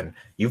one, Ivan?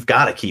 You've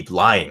got to keep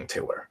lying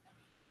to her.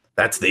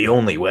 That's the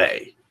only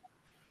way.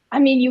 I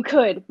mean, you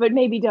could, but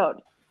maybe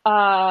don't.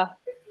 I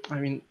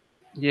mean,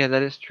 yeah,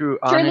 that is true.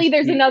 Surely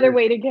there's Honesty another is-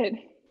 way to get.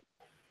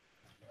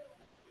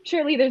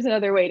 Surely there's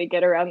another way to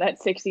get around that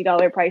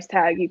 $60 price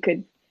tag. You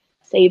could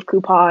save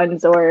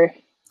coupons or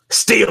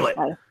steal it.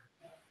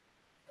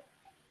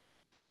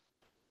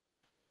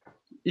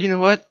 You know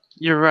what?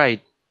 You're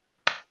right.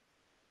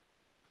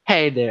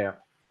 Hey there.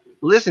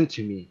 Listen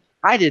to me.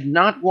 I did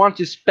not want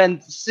to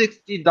spend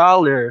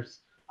 $60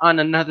 on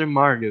another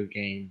Mario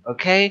game,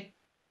 okay?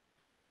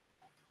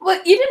 Well,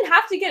 you didn't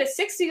have to get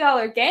a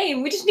 $60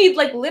 game. We just need,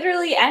 like,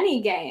 literally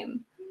any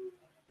game.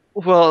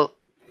 Well,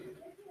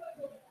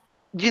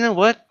 you know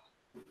what?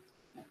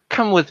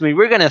 Come with me.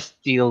 We're gonna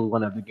steal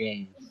one of the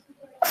games.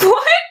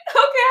 What?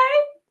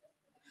 Okay.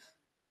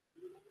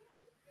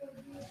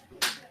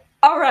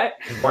 All right.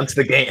 Once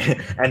the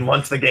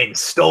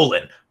game's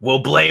stolen, we'll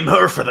blame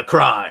her for the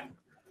crime.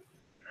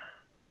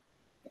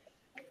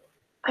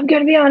 I'm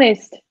gonna be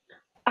honest.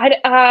 I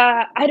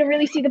don't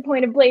really see the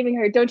point of blaming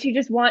her. Don't you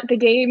just want the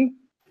game?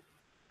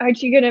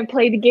 Aren't you gonna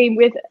play the game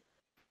with?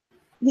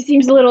 This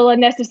seems a little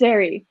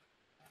unnecessary.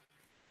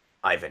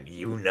 Ivan,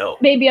 you know.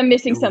 Maybe I'm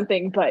missing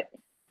something, but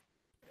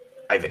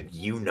Ivan,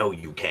 you know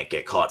you can't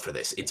get caught for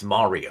this. It's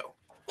Mario.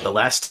 The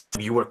last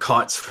time you were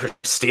caught for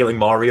stealing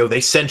Mario,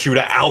 they sent you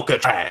to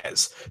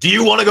Alcatraz. Do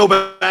you want to go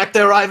back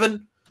there,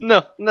 Ivan?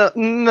 No,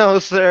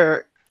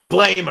 sir.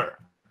 Blame her.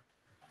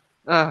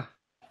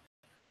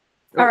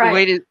 All right.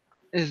 Wait,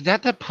 is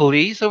that the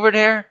police over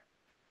there?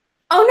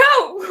 Oh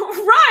no!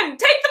 Run!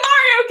 Take the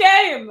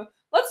Mario game!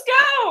 Let's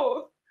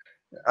go!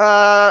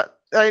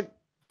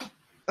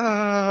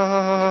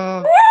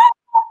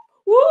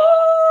 Woo!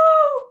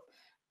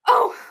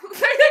 Oh,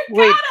 they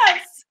Wait. got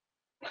us!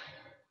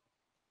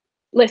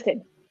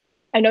 listen.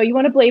 I know you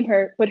want to blame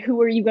her, but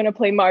who are you gonna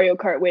play Mario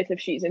Kart with if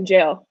she's in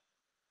jail?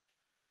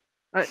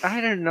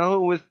 I don't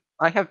know.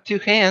 I have two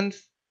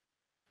hands.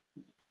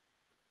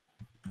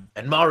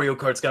 And Mario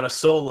Kart's got a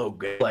solo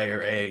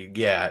player,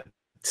 yeah,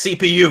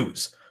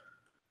 CPUs.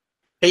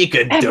 He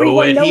can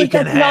Everyone do it. knows He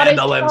can that's not as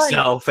handle fun.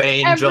 himself,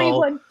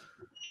 Angel.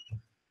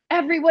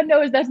 Everyone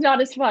knows that's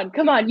not as fun.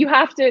 Come on, you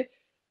have to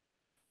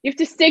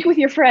stick with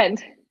your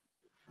friend.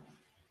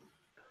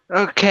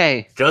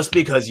 Okay. Just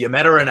because you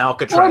met her in For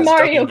Alcatraz Mario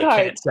doesn't mean you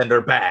Kart. can't send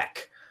her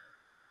back.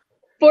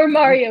 For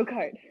Mario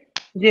Kart.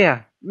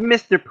 Yeah,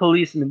 Mr.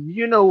 Policeman,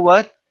 you know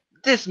what?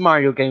 This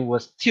Mario game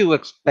was too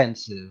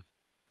expensive.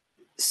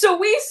 So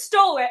we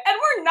stole it, and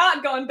we're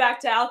not going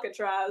back to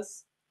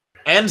Alcatraz.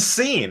 And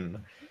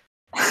scene.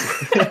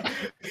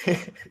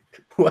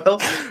 well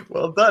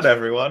done,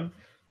 everyone.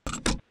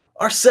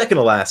 Our second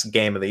to last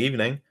game of the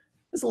evening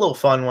is a little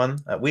fun one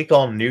that we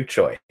call New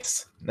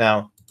Choice.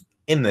 Now,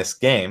 in this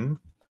game,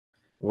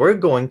 we're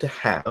going to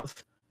have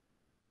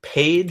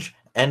Paige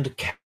and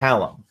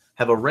Callum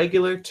have a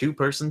regular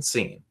two-person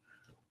scene.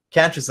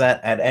 Catches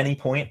that at any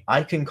point,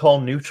 I can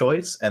call New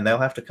Choice, and they'll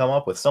have to come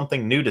up with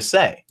something new to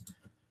say.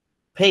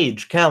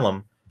 Paige,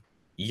 Callum,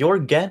 your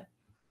get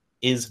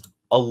is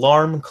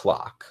alarm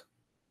clock.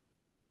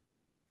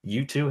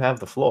 You two have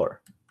the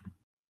floor.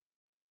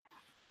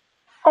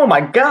 Oh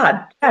my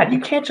God, Dad, you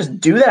can't just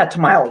do that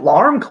to my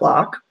alarm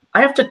clock.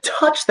 I have to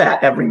touch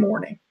that every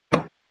morning.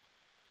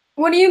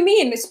 What do you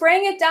mean?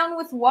 Spraying it down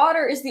with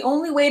water is the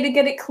only way to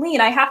get it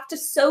clean. I have to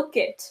soak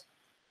it.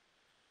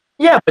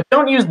 Yeah, but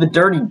don't use the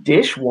dirty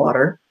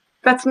dishwater.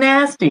 That's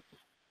nasty.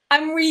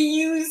 I'm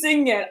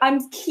reusing it.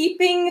 I'm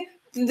keeping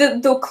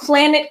the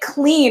planet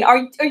clean. Are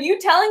you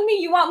telling me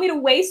you want me to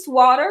waste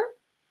water?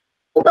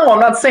 Well, no, I'm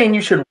not saying you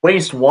should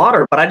waste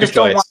water, but I just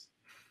don't want...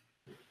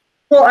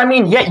 Well, I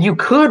mean, yeah, you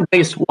could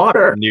waste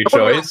water. New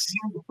choice.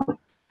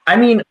 I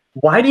mean,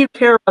 why do you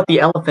care about the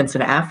elephants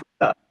in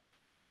Africa?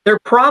 They're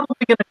probably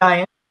going to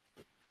die.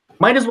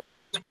 Might as well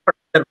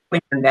instead of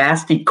putting your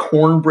nasty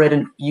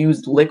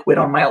cornbread-infused liquid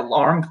on my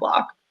alarm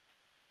clock.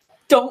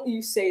 Don't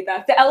you say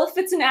that. The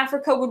elephants in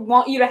Africa would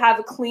want you to have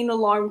a clean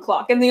alarm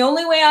clock, and the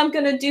only way I'm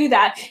going to do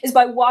that is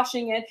by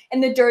washing it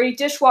in the dirty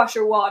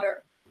dishwasher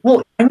water.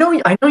 Well, I know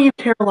you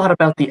care a lot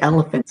about the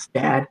elephants,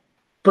 Dad,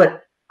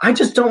 but I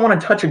just don't want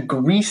to touch a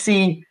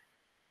greasy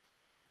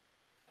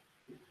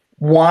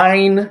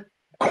wine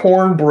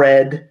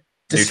cornbread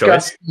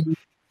disgusting.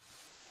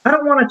 I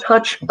don't want to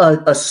touch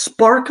a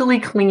sparkly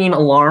clean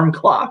alarm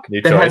clock.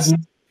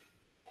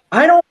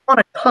 I don't want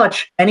to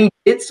touch any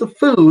bits of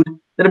food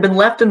that have been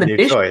left in the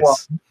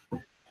dishwasher.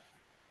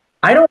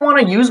 I don't want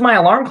to use my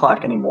alarm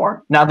clock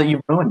anymore now that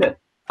you've ruined it.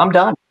 I'm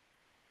done.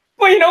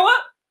 Well, you know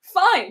what?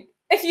 Fine.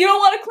 If you don't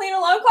want a clean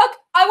alarm clock,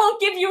 I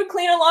won't give you a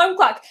clean alarm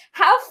clock.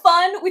 Have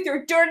fun with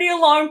your dirty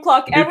alarm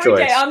clock every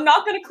day. I'm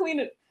not going to clean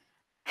it.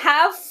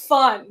 Have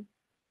fun.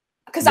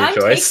 Because I'm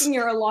taking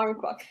your alarm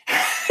clock. Don't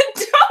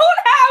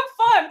have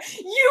fun.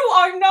 You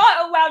are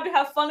not allowed to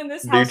have fun in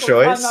this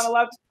household. I'm not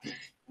allowed to.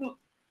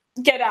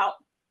 Get out.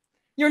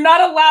 You're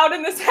not allowed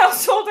in this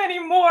household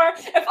anymore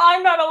if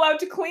I'm not allowed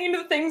to clean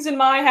the things in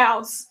my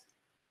house.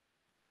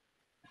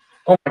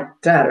 Oh my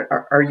Dad,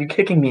 are you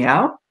kicking me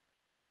out?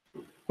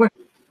 Where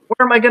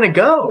am I gonna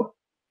go?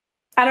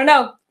 I don't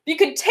know. You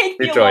could take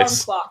the alarm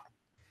clock.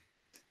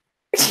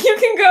 You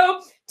can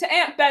go to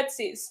Aunt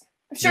Betsy's.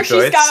 I'm sure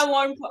she's got an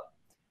alarm clock.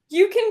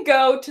 You can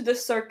go to the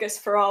circus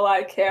for all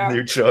I care.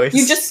 New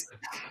choice.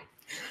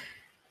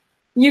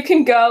 You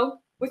can go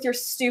with your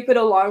stupid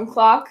alarm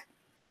clock,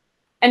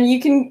 and you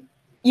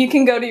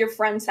can go to your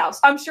friend's house.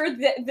 I'm sure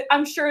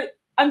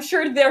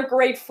they're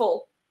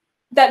grateful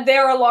that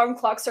their alarm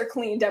clocks are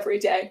cleaned every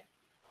day.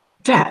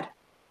 Dad,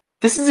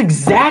 this is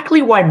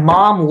exactly why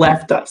Mom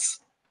left us.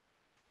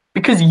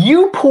 Because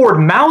you poured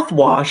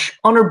mouthwash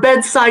on her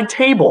bedside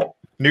table.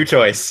 New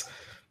choice.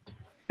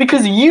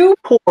 Because you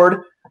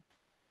poured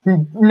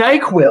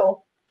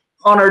NyQuil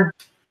on her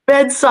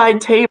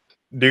bedside table.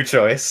 New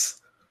choice.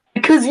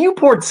 Because you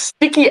poured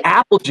sticky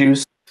apple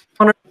juice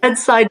on her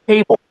bedside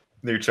table.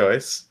 New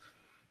choice.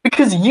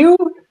 Because you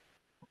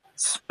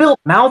spilled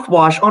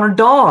mouthwash on her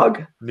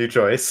dog. New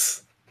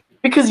choice.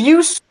 Because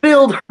you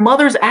spilled her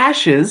mother's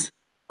ashes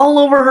all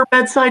over her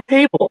bedside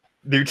table.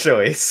 New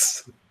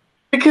choice.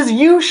 Because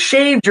you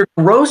shaved your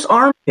gross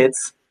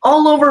armpits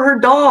all over her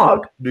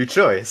dog. New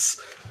choice.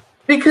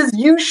 Because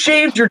you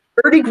shaved your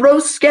dirty,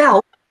 gross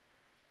scalp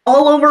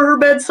all over her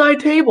bedside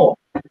table.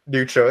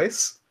 New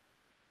choice.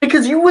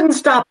 Because you wouldn't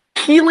stop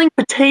peeling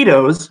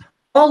potatoes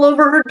all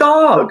over her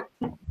dog.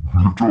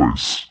 New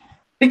choice.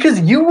 Because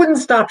you wouldn't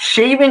stop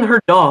shaving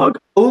her dog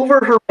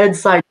over her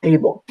bedside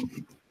table.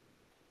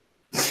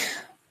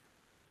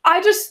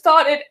 I just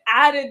thought it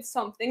added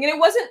something, and it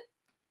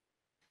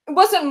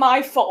wasn't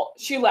my fault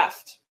she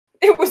left.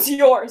 It was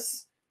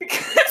yours.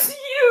 Because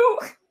you,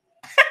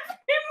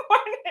 every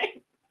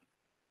morning,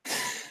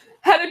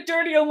 had a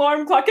dirty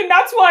alarm clock, and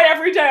that's why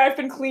every day I've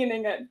been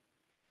cleaning it.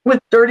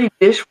 With dirty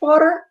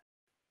dishwater?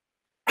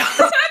 That's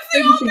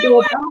the only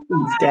way.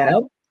 Dad.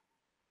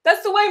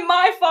 That's the way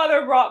my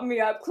father brought me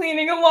up,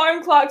 cleaning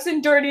alarm clocks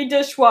and dirty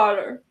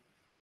dishwater.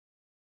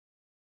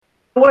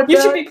 What, you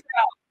Dad? should be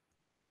proud.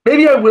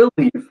 Maybe I will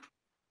leave.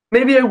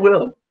 Maybe I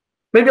will.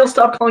 Maybe I'll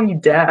stop calling you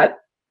Dad,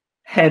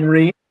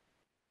 Henry.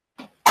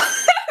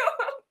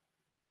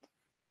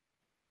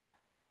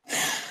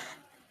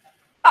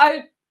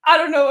 I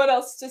don't know what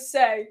else to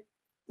say.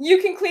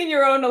 You can clean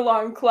your own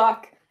alarm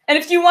clock. And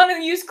if you want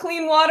to use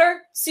clean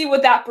water, see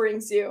what that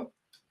brings you.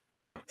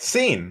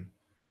 Scene.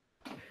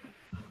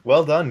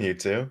 Well done, you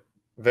two.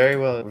 Very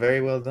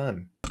well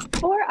done.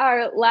 For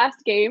our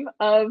last game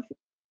of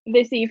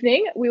this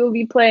evening, we will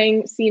be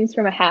playing Scenes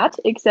from a Hat,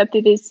 except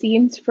it is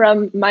Scenes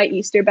from My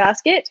Easter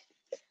Basket.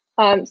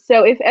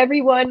 So if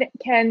everyone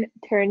can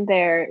turn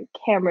their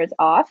cameras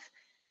off,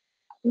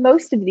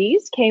 most of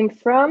these came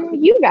from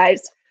you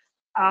guys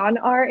on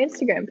our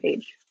Instagram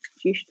page,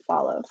 which you should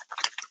follow.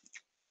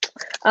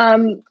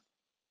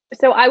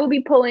 So I will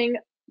be pulling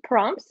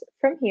prompts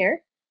from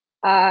here,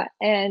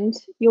 and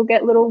you'll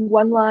get little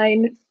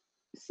one-line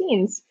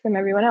scenes from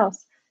everyone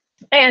else.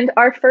 And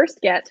our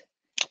first get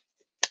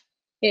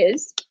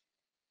is,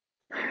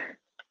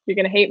 you're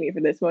gonna hate me for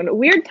this one,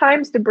 weird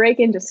times to break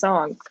into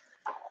song.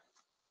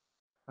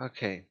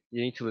 Okay,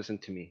 you need to listen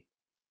to me.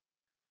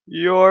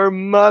 Your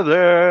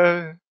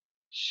mother,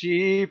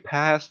 she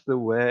passed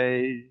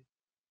away.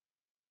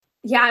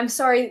 Yeah, I'm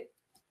sorry.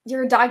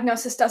 Your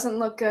diagnosis doesn't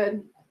look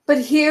good.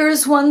 But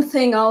here's one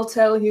thing I'll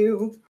tell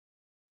you.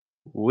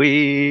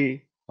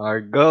 We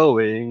are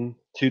going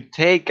to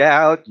take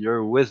out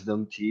your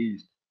wisdom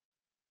teeth.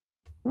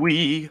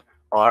 We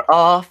are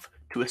off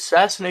to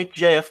assassinate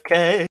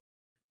JFK.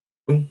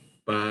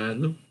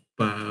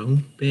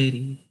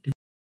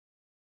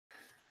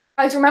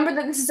 Guys, remember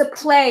that this is a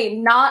play,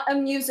 not a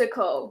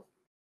musical.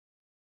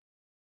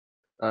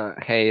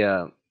 Hey,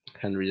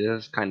 Henry,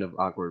 this is kind of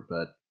awkward,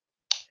 but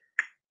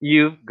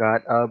you've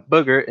got a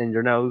booger in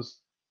your nose.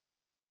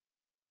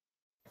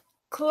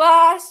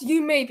 Class,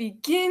 you may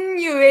begin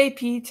your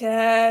AP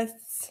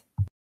tests.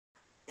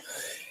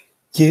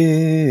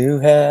 You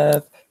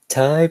have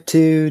type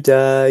 2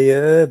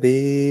 diabetes.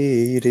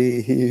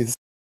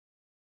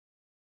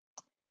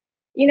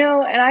 You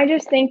know, and I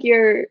just think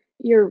you're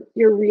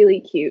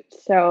really cute.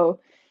 So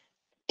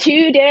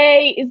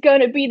today is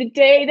gonna be the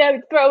day that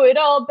we throw it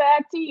all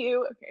back to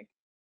you. Okay.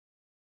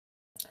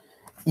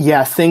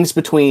 Yeah, things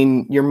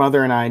between your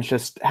mother and I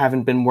just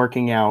haven't been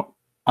working out.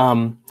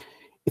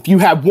 If you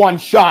had one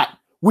shot,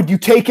 would you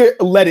take it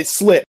or let it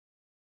slip?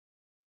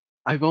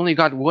 I've only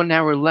got 1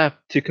 hour left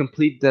to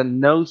complete the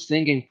no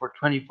singing for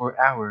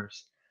 24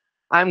 hours.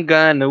 I'm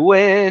gonna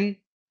win.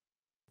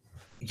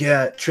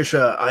 Yeah,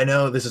 Trisha, I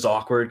know this is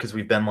awkward because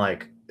we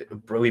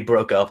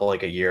broke up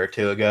like a year or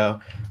two ago,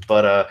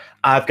 but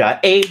I've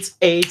got AIDS.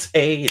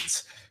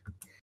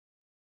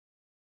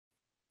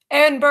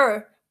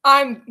 Amber,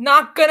 I'm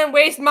not gonna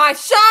waste my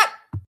shot.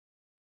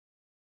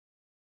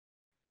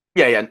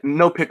 Yeah,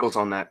 no pickles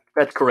on that.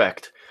 That's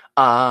correct.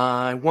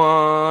 I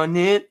want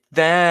it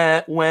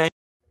that way.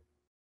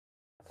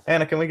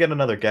 Hannah, can we get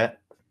another get?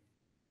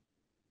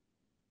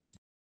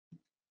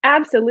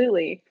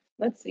 Absolutely.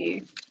 Let's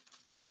see.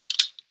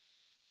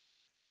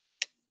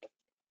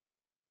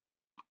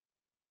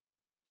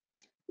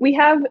 We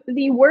have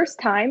the worst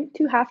time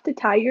to have to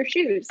tie your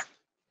shoes.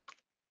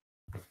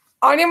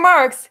 On your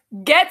marks,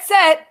 get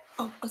set.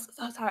 Oh,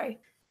 sorry.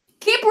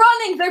 Keep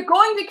running. They're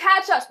going to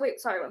catch us. Wait,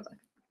 sorry, one second.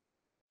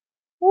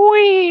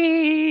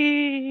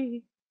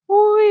 Wee!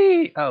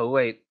 Wee! Oh,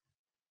 wait.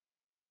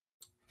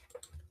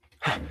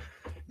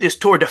 This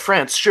Tour de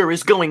France sure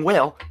is going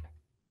well.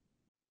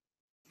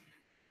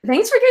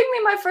 Thanks for giving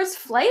me my first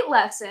flight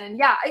lesson.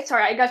 Yeah,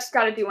 sorry, I just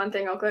got to do one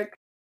thing real quick.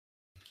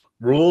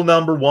 Rule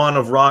number 1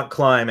 of rock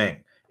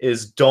climbing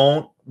is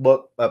don't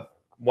look up.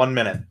 1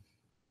 minute.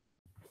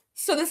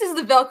 So this is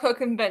the Velcro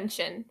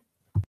convention.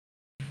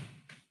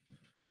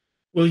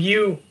 Will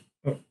you...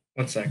 Oh,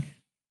 one sec.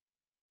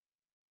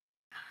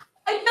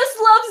 I just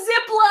love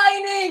zip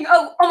lining.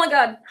 Oh my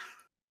god.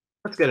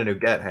 Let's get a new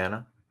get,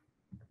 Hannah.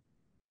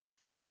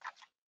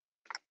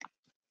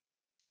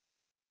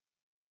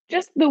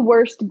 Just the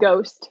worst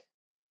ghost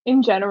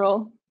in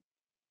general.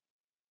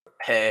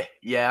 Hey,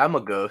 yeah, I'm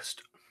a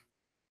ghost.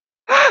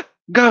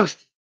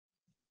 Ghost!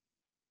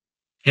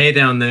 Hey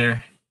down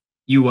there.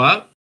 You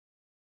up?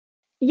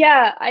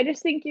 Yeah, I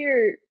just think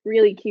you're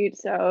really cute,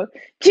 so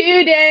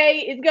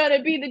today is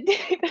gonna be the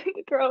day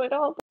to throw it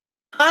all.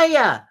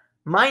 Hiya,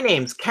 my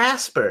name's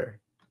Casper.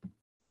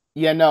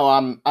 Yeah, no,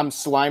 I'm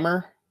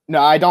Slimer.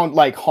 No, I don't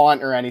like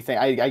haunt or anything.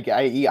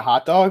 I eat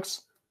hot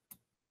dogs.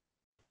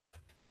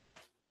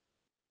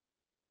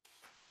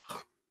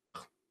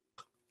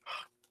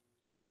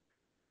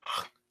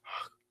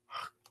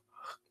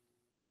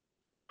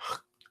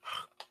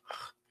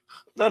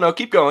 No,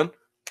 keep going.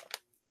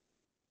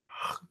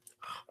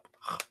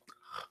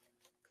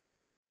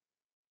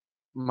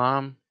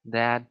 Mom,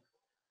 Dad,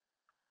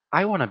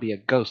 I want to be a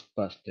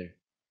Ghostbuster.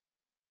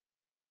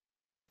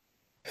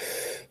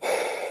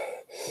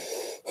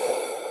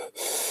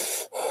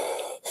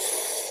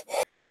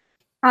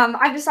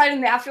 I've decided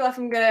in the afterlife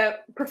I'm gonna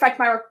perfect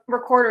my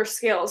recorder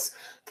skills.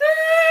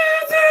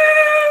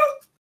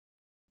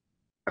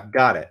 I've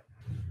got it.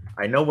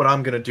 I know what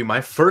I'm gonna do.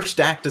 My first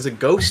act as a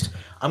ghost,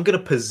 I'm gonna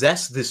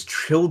possess this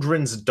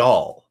children's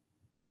doll.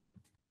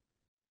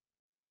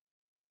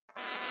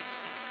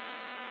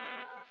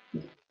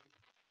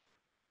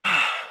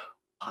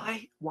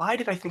 Why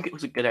did I think it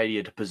was a good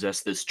idea to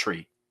possess this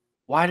tree?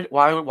 Why did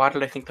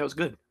I think that was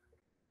good?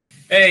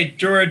 Hey,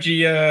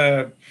 Georgie,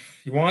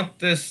 you want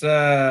this,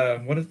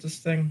 what is this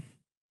thing?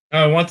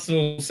 Oh, I want this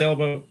little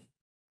sailboat.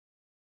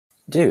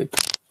 Dude,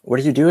 what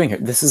are you doing here?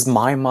 This is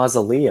my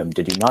mausoleum.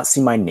 Did you not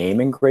see my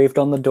name engraved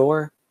on the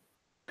door?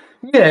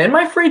 Yeah, in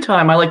my free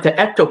time, I like to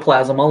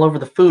ectoplasm all over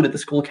the food at the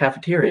school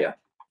cafeteria.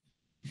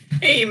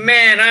 Hey,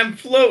 man, I'm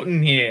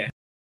floating here.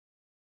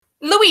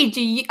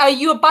 Luigi, are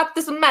you about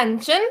this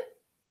mansion?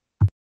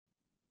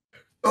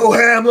 Oh,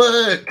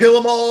 Hamlet, kill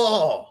them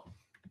all!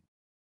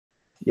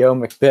 Yo,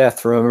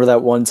 Macbeth, remember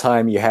that one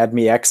time you had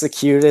me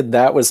executed?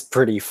 That was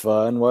pretty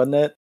fun, wasn't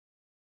it?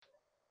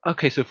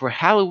 Okay, so for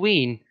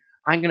Halloween,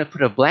 I'm gonna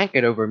put a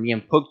blanket over me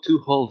and poke 2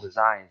 holes his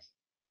eyes.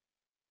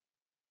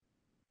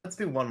 Let's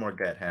do one more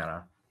get,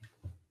 Hannah.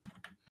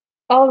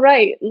 All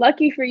right,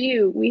 lucky for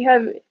you, we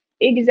have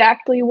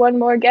exactly one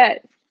more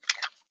get.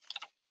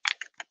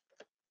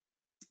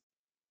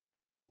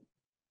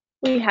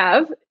 We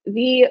have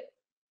the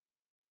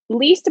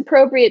least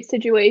appropriate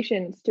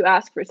situations to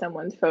ask for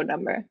someone's phone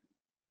number.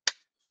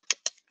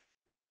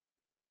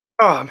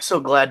 Oh, I'm so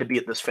glad to be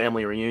at this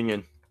family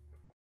reunion.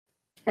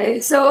 Hey,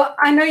 so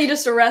I know you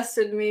just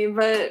arrested me,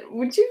 but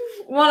would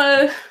you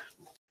want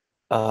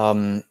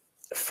to...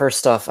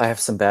 First off, I have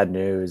some bad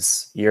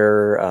news.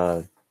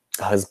 Your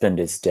husband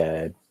is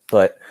dead.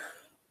 But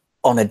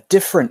on a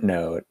different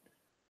note...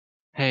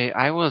 Hey,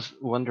 I was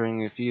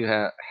wondering if you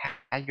had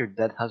your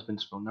dead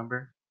husband's phone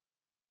number?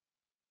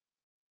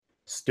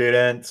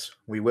 Students,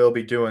 we will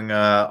be doing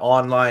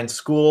online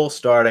school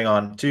starting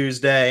on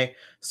Tuesday.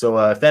 So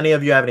if any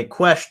of you have any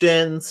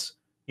questions,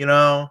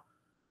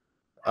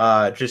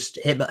 just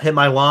hit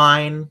my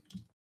line.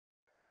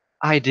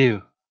 I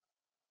do.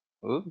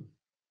 Ooh.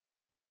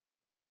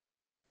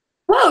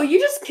 Whoa, you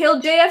just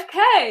killed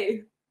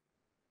JFK!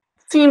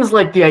 Seems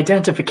like the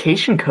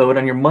identification code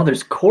on your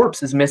mother's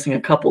corpse is missing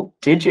a couple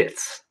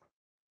digits.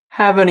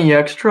 Have any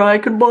extra I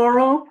could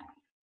borrow?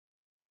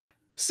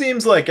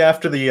 Seems like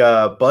after the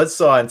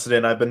buzzsaw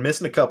incident, I've been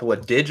missing a couple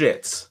of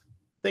digits.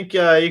 Think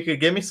you could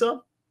give me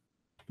some?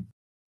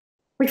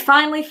 We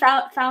finally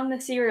found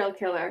the serial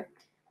killer.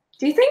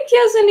 Do you think he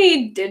has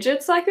any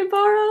digits I could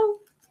borrow?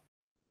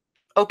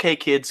 Okay,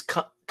 kids,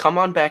 come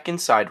on back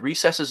inside.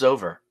 Recess is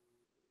over.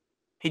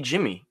 Hey,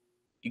 Jimmy,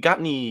 You got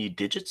any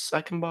digits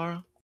I can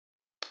borrow?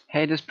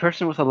 Hey, this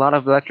person with a lot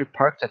of electric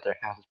parts at their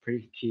house is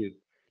pretty cute.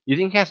 You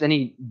think he has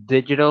any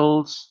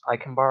digitals I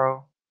can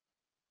borrow?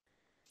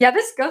 Yeah,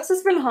 this ghost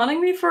has been haunting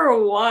me for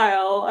a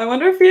while. I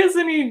wonder if he has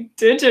any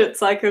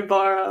digits I could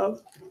borrow.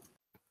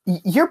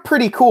 You're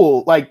pretty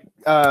cool, like,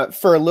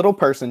 for a little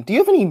person. Do you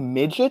have any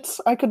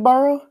midgets I could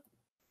borrow?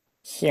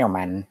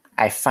 Human,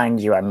 I find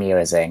you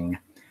amusing.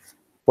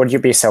 Would you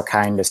be so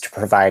kind as to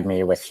provide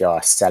me with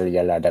your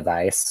cellular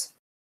device?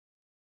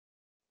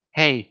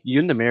 Hey, you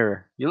in the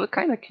mirror. You look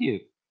kind of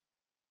cute.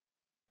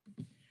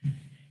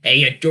 Hey,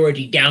 you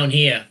Georgie down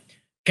here.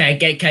 Can I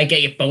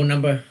get your phone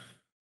number?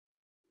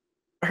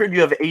 I heard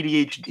you have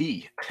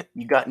ADHD.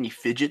 You got any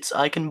fidgets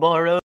I can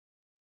borrow?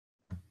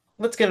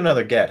 Let's get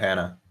another get,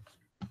 Hannah.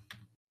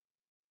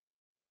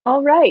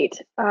 All right.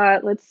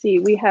 Let's see.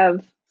 We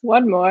have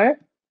one more,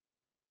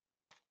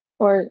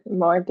 or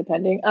more,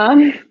 depending.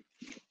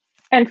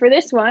 And for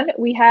this one,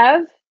 we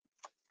have: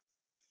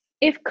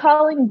 if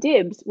calling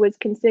dibs was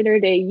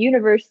considered a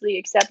universally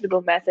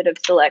acceptable method of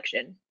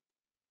selection.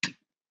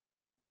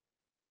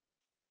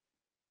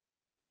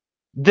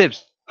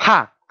 Dibs.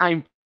 Ha!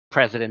 I'm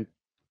president.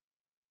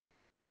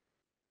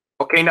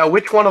 Okay, now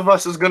which one of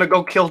us is gonna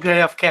go kill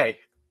JFK?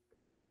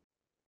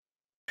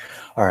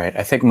 All right,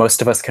 I think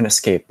most of us can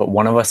escape, but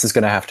one of us is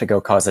going to have to go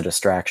cause a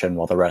distraction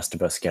while the rest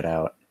of us get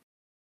out.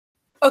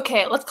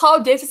 Okay, let's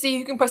call Dibs to see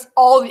who can press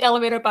all the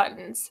elevator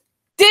buttons.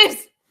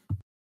 Dibs!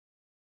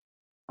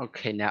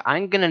 Okay, now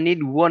I'm gonna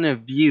need one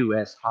of you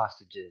as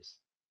hostages.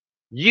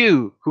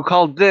 You, who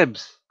called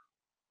Dibs.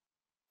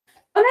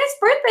 A nice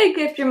birthday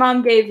gift your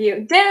mom gave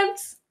you.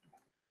 Dibs!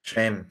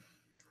 Shame.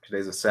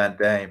 Today's a sad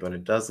day, but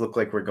it does look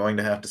like we're going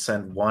to have to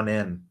send one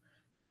in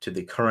to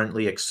the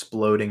currently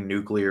exploding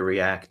nuclear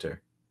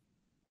reactor.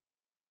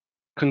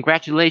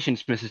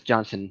 Congratulations, Mrs.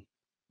 Johnson.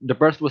 The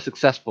birth was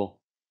successful.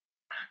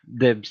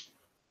 Dibs.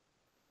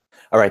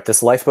 All right,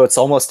 this lifeboat's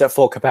almost at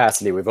full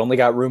capacity. We've only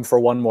got room for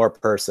one more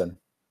person.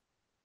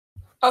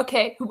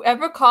 Okay,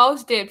 whoever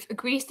calls Dibs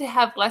agrees to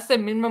have less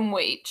than minimum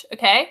wage,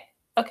 okay?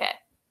 Okay.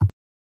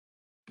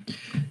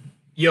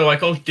 Yo, I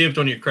called dibs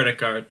on your credit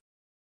card.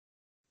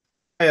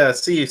 I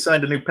see you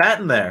signed a new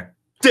patent there.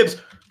 Dibs!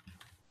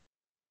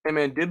 Hey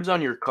man, dibs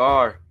on your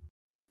car.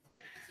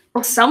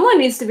 Well, someone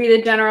needs to be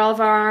the general of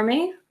our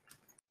army.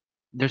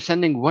 They're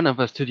sending one of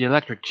us to the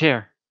electric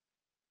chair.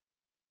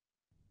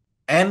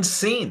 And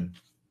scene.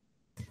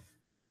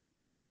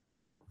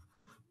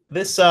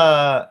 This,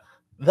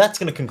 that's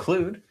going to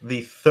conclude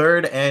the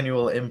 3rd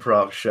annual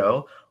improv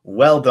show.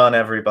 Well done,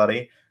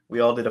 everybody. We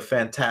all did a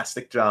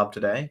fantastic job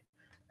today.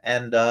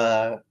 And,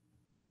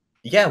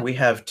 yeah, we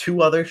have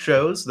 2 other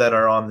shows that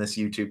are on this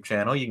YouTube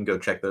channel. You can go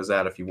check those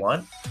out if you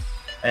want.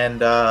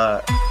 And,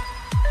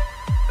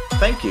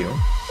 thank you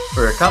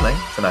for coming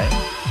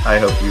tonight. I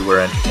hope you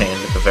were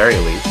entertained at the very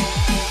least.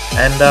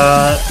 And,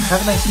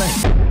 have a nice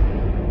night.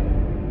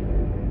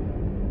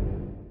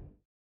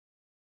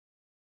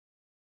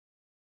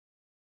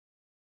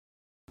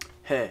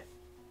 Hey,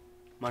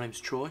 my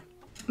name's Troy.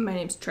 My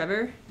name's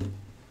Trevor. I'm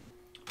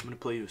gonna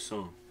play you a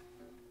song.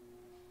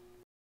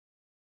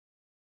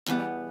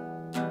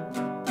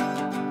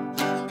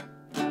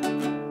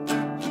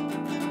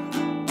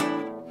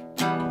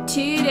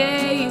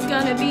 Today is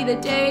gonna be the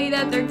day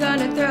that they're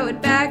gonna throw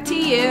it back to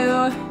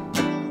you.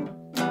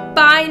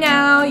 By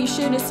now, you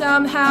should have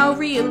somehow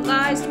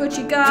realized what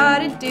you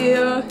gotta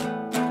do.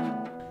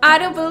 I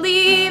don't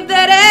believe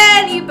that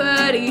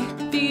anybody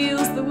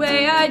feels the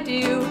way I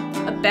do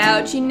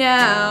about you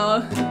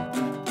now.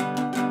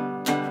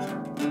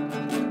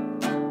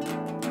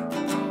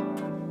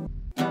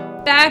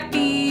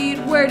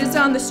 Backbeat, word is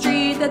on the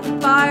street that the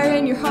fire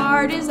in your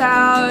heart is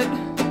out.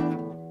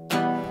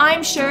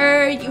 I'm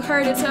sure you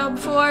heard it tell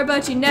before,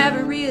 but you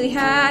never really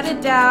had a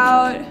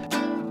doubt.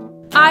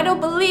 I don't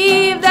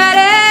believe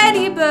that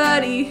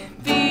anybody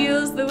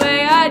feels the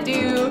way I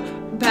do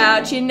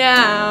about you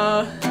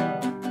now.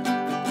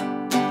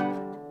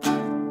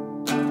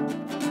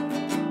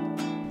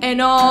 And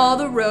all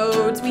the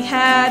roads we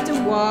had to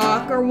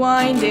walk are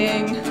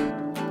winding,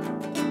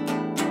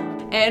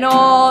 and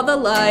all the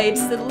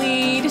lights that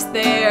lead us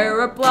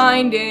there are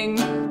blinding.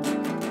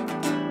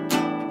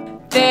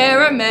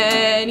 There are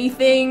many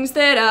things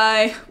that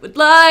I would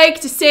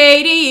like to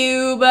say to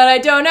you, but I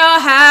don't know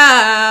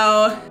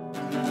how.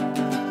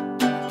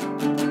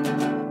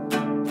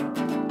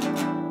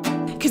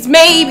 'Cause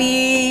maybe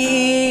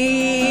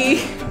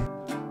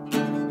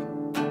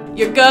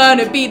you're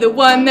gonna be the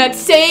one that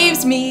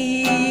saves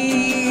me.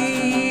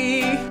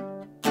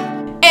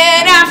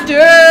 And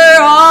after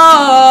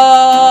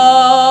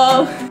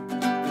all,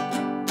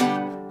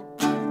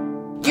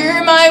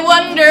 you're my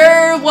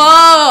wonder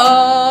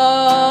wall.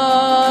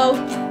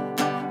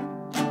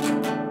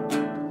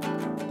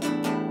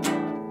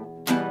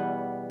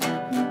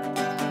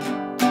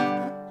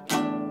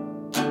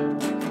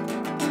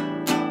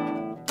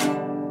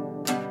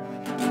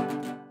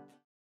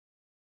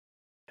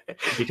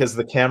 Because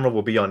the camera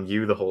will be on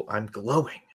you the whole... I'm glowing.